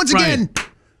 So once again,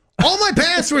 all my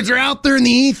passwords are out there in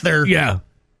the ether. Yeah.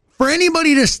 For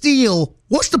anybody to steal,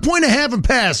 what's the point of having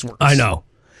passwords? I know.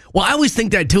 Well, I always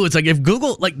think that, too. It's like if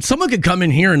Google, someone could come in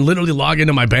here and literally log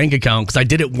into my bank account because I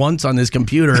did it once on this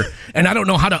computer and I don't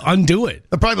know how to undo it.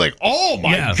 They're probably like, oh,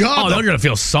 my God. Oh, they're going to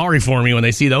feel sorry for me when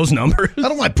they see those numbers. How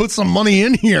do I put some money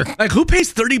in here? Who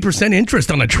pays 30% interest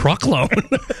on a truck loan?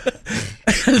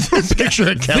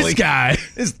 Picture of Kelly. This guy.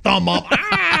 His thumb up.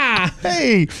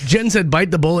 Hey. Jen said,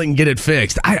 bite the bullet and get it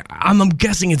fixed. I'm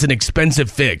guessing it's an expensive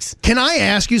fix. Can I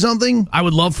ask you something? I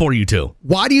would love for you to.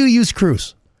 Why do you use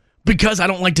cruise? Because I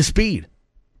don't like to speed.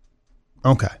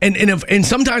 Okay. And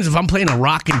sometimes if I'm playing a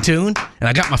rockin' tune and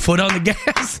I got my foot on the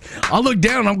gas, I'll look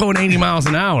down and I'm going 80 miles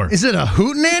an hour. Is it a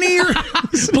hootenanny or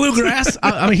bluegrass?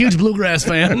 I'm a huge bluegrass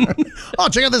fan. Oh,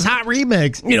 check out this hot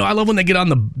remix. I love when they get on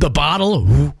the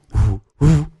bottle.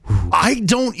 I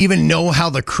don't even know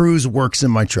how the cruise works in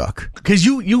my truck. Because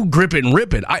you grip it and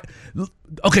rip it.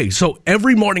 Okay, so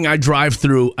every morning I drive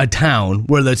through a town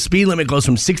where the speed limit goes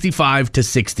from 65 to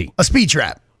 60. A speed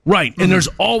trap. Right, and there's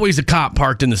always a cop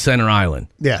parked in the center island.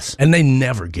 Yes. And they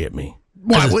never get me.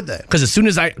 Why would they?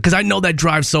 Because I know that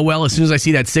drive so well, as soon as I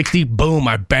see that 60, boom,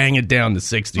 I bang it down to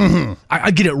 60. Mm-hmm.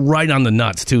 I get it right on the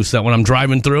nuts, too, so when I'm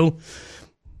driving through,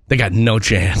 they got no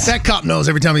chance. That cop knows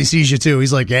every time he sees you, too.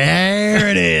 He's like, there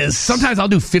it is. Sometimes I'll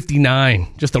do 59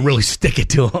 just to really stick it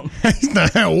to him.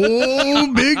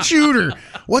 Whoa, big shooter.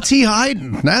 What's he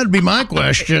hiding? That'd be my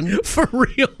question. For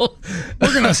real.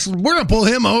 We're gonna pull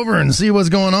him over and see what's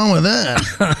going on with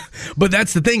that. But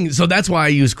that's the thing. So that's why I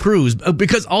use cruise,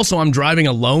 because also I'm driving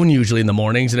alone usually in the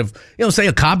mornings. And if, say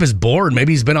a cop is bored,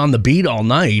 maybe he's been on the beat all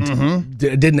night,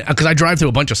 because I drive through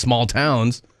a bunch of small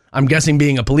towns. I'm guessing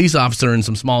being a police officer in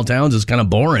some small towns is kind of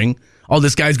boring. Oh,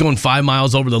 this guy's going 5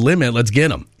 miles over the limit. Let's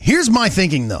get him. Here's my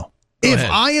thinking, though. If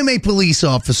I am a police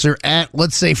officer at,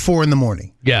 let's say, 4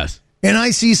 a.m. Yes. And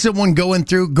I see someone going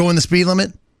the speed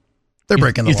limit, they're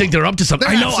breaking the law. You think they're up to something?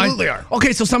 They I know. absolutely are.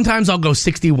 Okay, so sometimes I'll go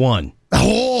 61.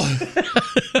 Oh,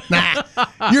 nah,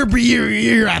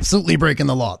 you're absolutely breaking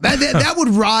the law. That would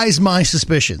rise my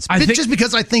suspicions. Just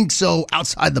because I think so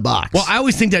outside the box. Well, I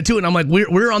always think that too, and I'm like,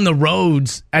 we're on the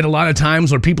roads at a lot of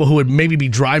times where people who would maybe be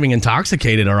driving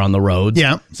intoxicated are on the roads.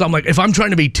 Yeah. So I'm like, if I'm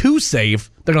trying to be too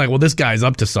safe, they're like, well, this guy's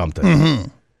up to something. Mm-hmm.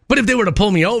 But if they were to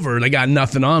pull me over, they got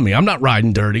nothing on me. I'm not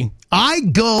riding dirty. I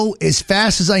go as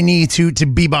fast as I need to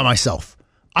be by myself.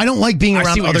 I don't like being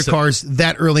around other cars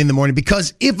that early in the morning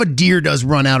because if a deer does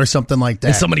run out or something like that.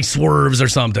 And somebody swerves or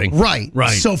something. Right.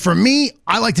 So for me,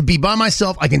 I like to be by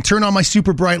myself. I can turn on my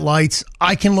super bright lights.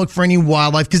 I can look for any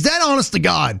wildlife because that, honest to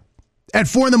God, at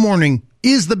 4 in the morning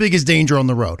is the biggest danger on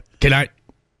the road. Can I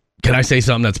say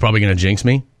something that's probably going to jinx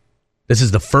me? This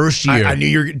is the first year. I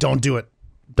knew don't do it.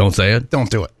 Don't say it.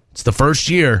 Don't do it. It's the first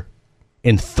year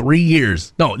in 3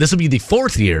 years. No, this will be the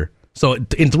 4th year. So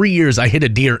in 3 years, I hit a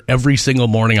deer every single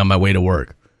morning on my way to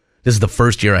work. This is the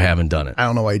first year I haven't done it. I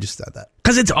don't know why you just said that.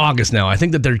 Because it's August now. I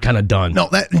think that they're kind of done. No,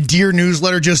 that deer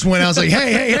newsletter just went out. I was like,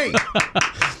 hey.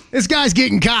 This guy's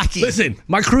getting cocky. Listen,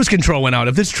 my cruise control went out.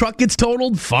 If this truck gets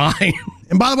totaled, fine.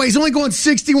 And by the way, he's only going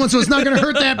 61, so it's not going to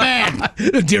hurt that bad.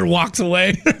 The deer walks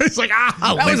away. It's like,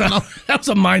 that was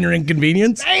a minor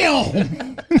inconvenience.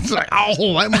 Damn. It's like, that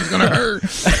one's going to hurt.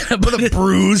 With a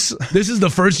bruise. This is the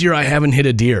first year I haven't hit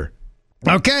a deer.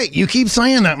 Okay, you keep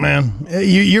saying that, man.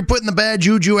 You're putting the bad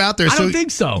juju out there. I don't think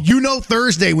so. You know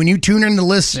Thursday when you tune in to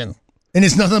listen, and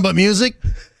it's nothing but music,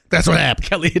 that's what happened.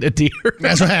 Kelly hit a deer.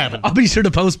 That's what happened. I'll be sure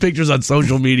to post pictures on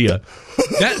social media.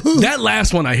 That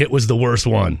last one I hit was the worst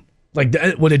one. Like,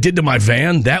 what it did to my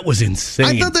van, that was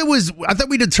insane. I thought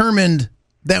we determined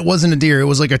that wasn't a deer. It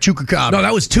was like a chupacabra. No,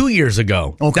 that was 2 years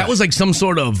ago. Okay. That was like some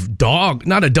sort of dog.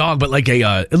 Not a dog, but like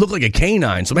it looked like a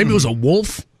canine. So maybe it was a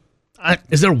wolf.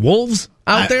 Is there wolves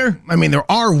out there? I mean, there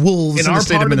are wolves in the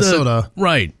state of Minnesota.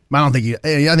 Right. I think you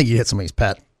hit somebody's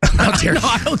pet. How dare you? No,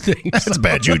 I don't think so. That's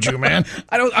bad juju, man.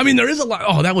 I mean, there is a lot.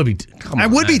 Oh, that would be. Come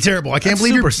on, would be terrible. I can't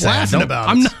believe you're laughing about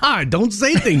it. I'm not. Don't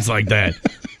say things like that.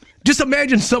 Just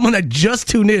imagine someone that just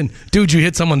tuned in. Dude, you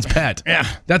hit someone's pet. Yeah.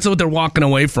 That's what they're walking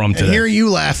away from today. And here you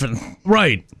laughing.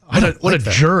 Right. What a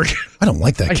jerk. I don't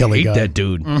like that Kelly guy. I hate that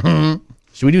dude. Mm-hmm.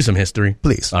 Should we do some history?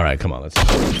 Please. All right, come on. Let's.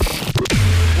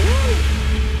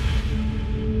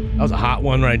 That was a hot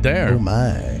one right there. Oh,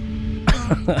 my.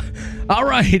 All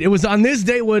right. It was on this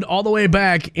date, Wood, all the way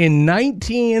back in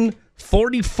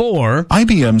 1944.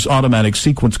 IBM's automatic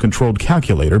sequence-controlled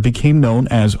calculator became known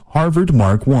as Harvard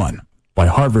Mark I by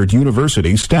Harvard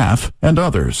University staff and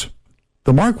others.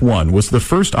 The Mark I was the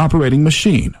first operating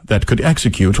machine that could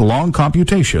execute long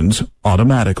computations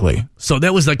automatically. So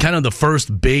that was kind of the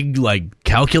first big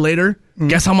calculator.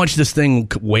 Guess how much this thing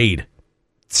weighed?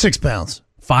 6 pounds.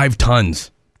 5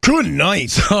 tons. Good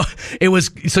night. So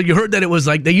you heard that it was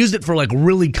they used it for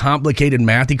really complicated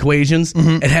math equations.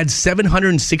 Mm-hmm. It had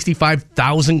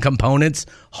 765,000 components,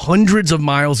 hundreds of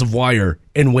miles of wire,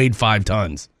 and weighed 5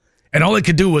 tons. And all it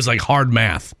could do was hard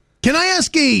math. Can I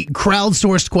ask a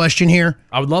crowdsourced question here?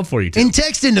 I would love for you to. And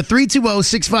text into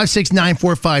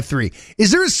 320-656-9453.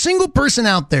 Is there a single person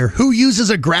out there who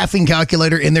uses a graphing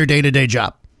calculator in their day-to-day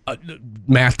job?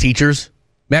 Math teachers.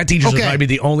 Math teachers would probably be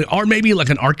the only, or maybe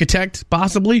an architect,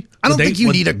 possibly. I don't think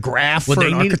you need a graph for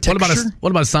an architecture. What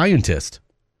about a scientist?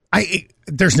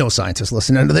 There's no scientists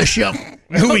listening to this show.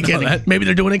 Who are we kidding? Maybe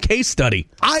they're doing a case study.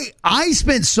 I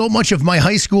spent so much of my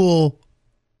high school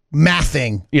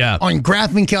mathing on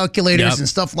graphing calculators and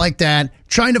stuff like that,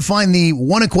 trying to find the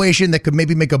one equation that could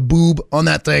maybe make a boob on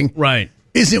that thing. Right.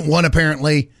 Isn't one,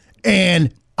 apparently.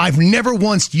 And I've never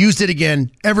once used it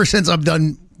again ever since I'm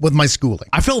done with my schooling.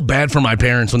 I feel bad for my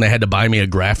parents when they had to buy me a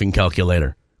graphing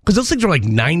calculator. Because those things are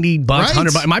 $90, right?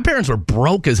 $100. My parents were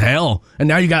broke as hell, and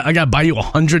now I got to buy you a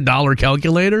 $100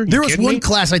 calculator. There was one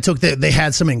class I took that they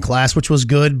had some in class, which was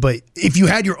good. But if you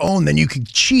had your own, then you could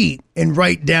cheat and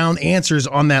write down answers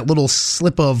on that little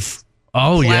slip of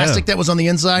plastic that was on the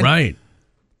inside. Right.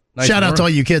 Nice Shout out to all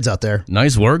you kids out there.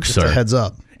 Nice work, Just sir. a heads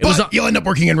up. You'll end up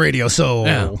working in radio, so.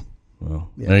 Yeah.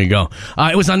 Well, there you go.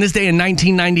 It was on this day in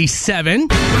 1997.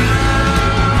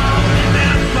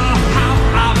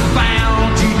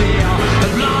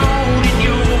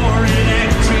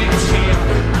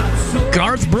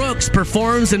 Garth Brooks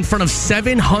performs in front of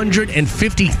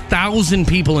 750,000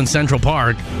 people in Central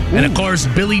Park. Ooh. And, of course,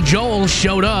 Billy Joel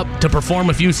showed up to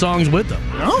perform a few songs with them.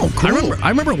 Oh, cool. I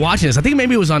remember watching this. I think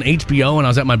maybe it was on HBO and I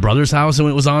was at my brother's house and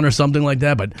it was on or something like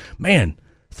that. But, man,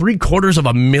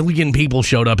 750,000 people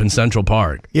showed up in Central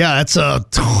Park. Yeah, that's a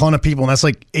ton of people. And that's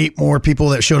 8 more people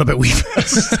that showed up at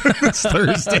WeFest this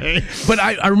Thursday. But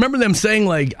I remember them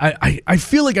saying, I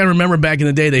feel like I remember back in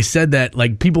the day they said that,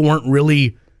 people weren't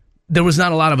really there was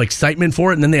not a lot of excitement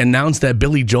for it, and then they announced that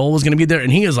Billy Joel was going to be there,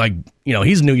 and he is like,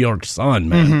 he's New York's son,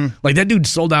 man. Mm-hmm. Like, that dude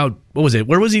sold out, what was it?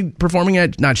 Where was he performing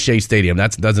at? Not Shea Stadium.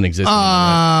 That doesn't exist anymore.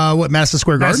 Right? What, Madison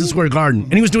Square Garden? Madison Square Garden.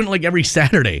 And he was doing it like every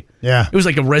Saturday. Yeah. It was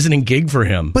like a resident gig for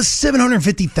him. But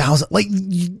 750,000, like,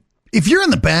 if you're in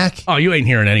the back. Oh, you ain't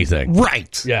hearing anything.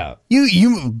 Right. Yeah.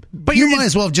 But you might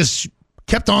as well have just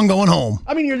kept on going home.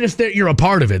 I mean, you're just there. You're a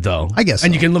part of it, though. I guess.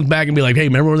 And you can look back and be like, hey,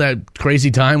 remember that crazy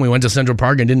time we went to Central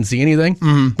Park and didn't see anything,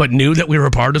 but knew that we were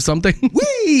a part of something?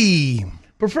 Whee!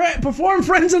 Perform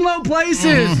Friends in Low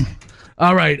Places.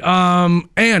 All right.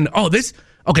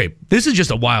 This is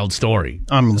just a wild story.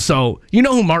 So, you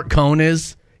know who Mark Cohn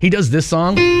is? He does this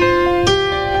song,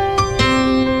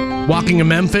 Walking in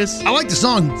Memphis. I like the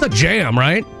song. It's a jam,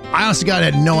 right? I honestly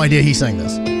had no idea he sang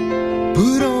this.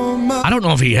 I don't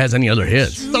know if he has any other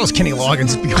hits. That was Kenny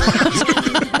Loggins, to be honest.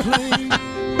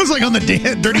 It was like on the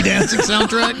Dirty Dancing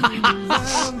soundtrack.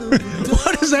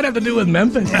 What does that have to do with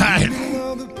Memphis?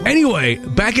 Anyway,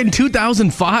 back in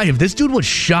 2005, this dude was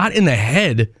shot in the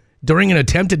head during an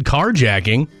attempted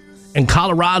carjacking in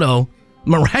Colorado.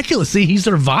 Miraculously, he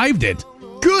survived it.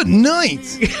 Good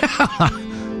night. Yeah.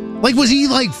 Like, was he,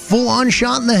 like, full-on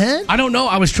shot in the head? I don't know.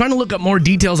 I was trying to look up more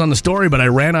details on the story, but I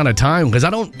ran out of time because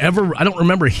I don't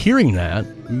remember hearing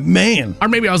that. Man. Or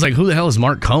maybe I was like, who the hell is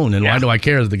Mark Cohn, and why do I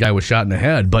care that the guy was shot in the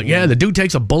head? But, yeah, the dude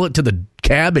takes a bullet to the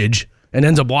cabbage and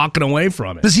ends up walking away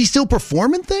from it. Does he still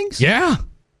perform in things? Yeah.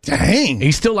 Dang.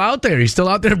 He's still out there. He's still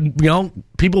out there,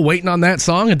 people waiting on that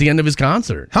song at the end of his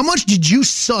concert. How much did you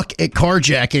suck at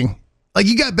carjacking? Like,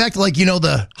 you got back to, like,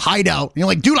 the hideout. You're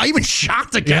like, dude, I even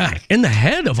shot the guy. Yeah, in the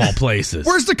head of all places.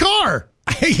 Where's the car?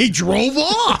 He drove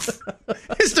off.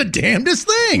 It's the damnedest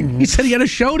thing. He said he had a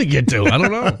show to get to. I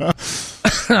don't know.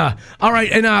 All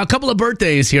right, and a couple of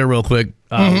birthdays here real quick.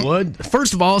 Wood.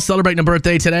 First of all, celebrating a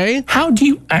birthday today. How do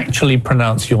you actually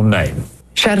pronounce your name?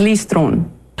 Charlize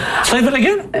Theron. Say that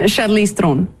again? Charlize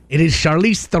Theron. It is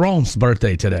Charlize Theron's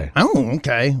birthday today. Oh,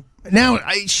 okay. Now,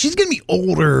 she's going to be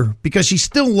older because she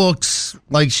still looks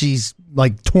like she's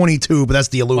like 22, but that's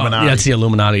the Illuminati. Yeah, that's the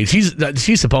Illuminati.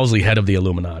 She's supposedly head of the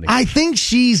Illuminati. I think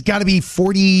she's got to be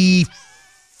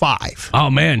 45. Oh,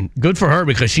 man. Good for her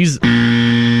because she's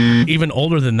even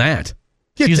older than that.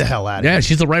 Get the hell out of here. Yeah,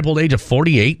 she's the ripe old age of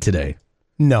 48 today.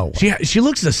 No. She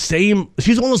looks the same.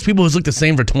 She's one of those people who's looked the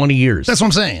same for 20 years. That's what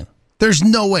I'm saying. There's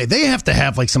no way. They have to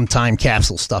have like some time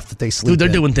capsule stuff that they sleep in. Dude, they're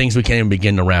doing things we can't even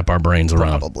begin to wrap our brains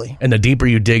around. Probably. And the deeper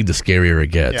you dig, the scarier it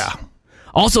gets. Yeah.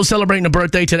 Also celebrating a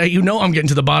birthday today. You know I'm getting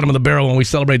to the bottom of the barrel when we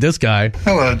celebrate this guy.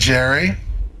 Hello, Jerry.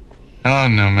 Hello,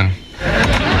 Newman.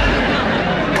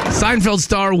 Seinfeld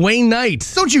star Wayne Knight.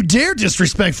 Don't you dare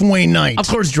disrespect Wayne Knight. Of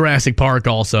course, Jurassic Park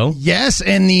also. Yes,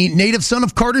 and the native son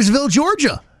of Cartersville,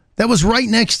 Georgia. That was right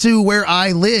next to where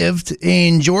I lived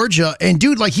in Georgia. And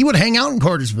dude, like he would hang out in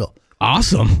Cartersville.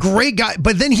 Awesome. Great guy.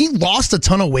 But then he lost a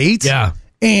ton of weight. Yeah.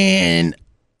 And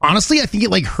honestly, I think it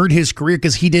like hurt his career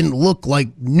because he didn't look like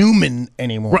Newman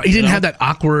anymore. Right, he didn't have that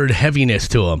awkward heaviness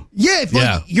to him. Yeah,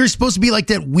 like, you're supposed to be like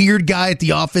that weird guy at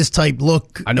the office type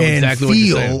look I know and exactly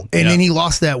feel, what you're saying. And then he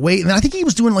lost that weight. And I think he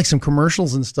was doing like some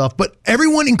commercials and stuff. But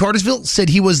everyone in Cartersville said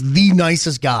he was the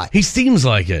nicest guy. He seems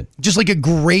like it. Just like a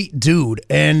great dude.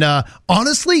 And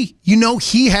honestly,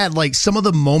 he had like some of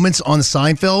the moments on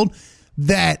Seinfeld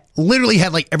that literally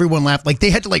had like everyone laugh. Like they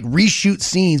had to like reshoot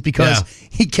scenes because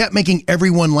he kept making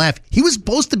everyone laugh. He was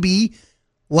supposed to be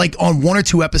like on one or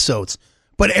two episodes,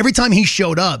 but every time he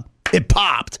showed up, it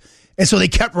popped. And so they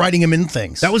kept writing him in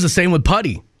things. That was the same with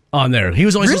Putty on there. He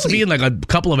was only supposed to be in like a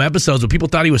couple of episodes, but people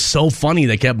thought he was so funny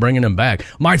they kept bringing him back.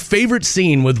 My favorite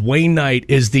scene with Wayne Knight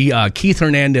is the Keith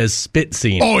Hernandez spit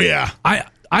scene. Oh, yeah.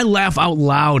 I laugh out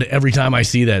loud every time I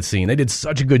see that scene. They did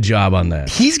such a good job on that.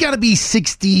 He's got to be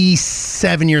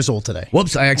 67 years old today.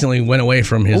 Whoops, I accidentally went away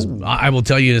from his... I will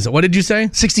tell you this. What did you say?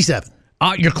 67.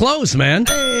 You're close, man.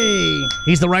 Hey.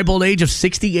 He's the ripe old age of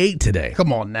 68 today.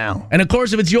 Come on now. And of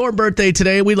course, if it's your birthday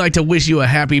today, we'd like to wish you a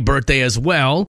happy birthday as well.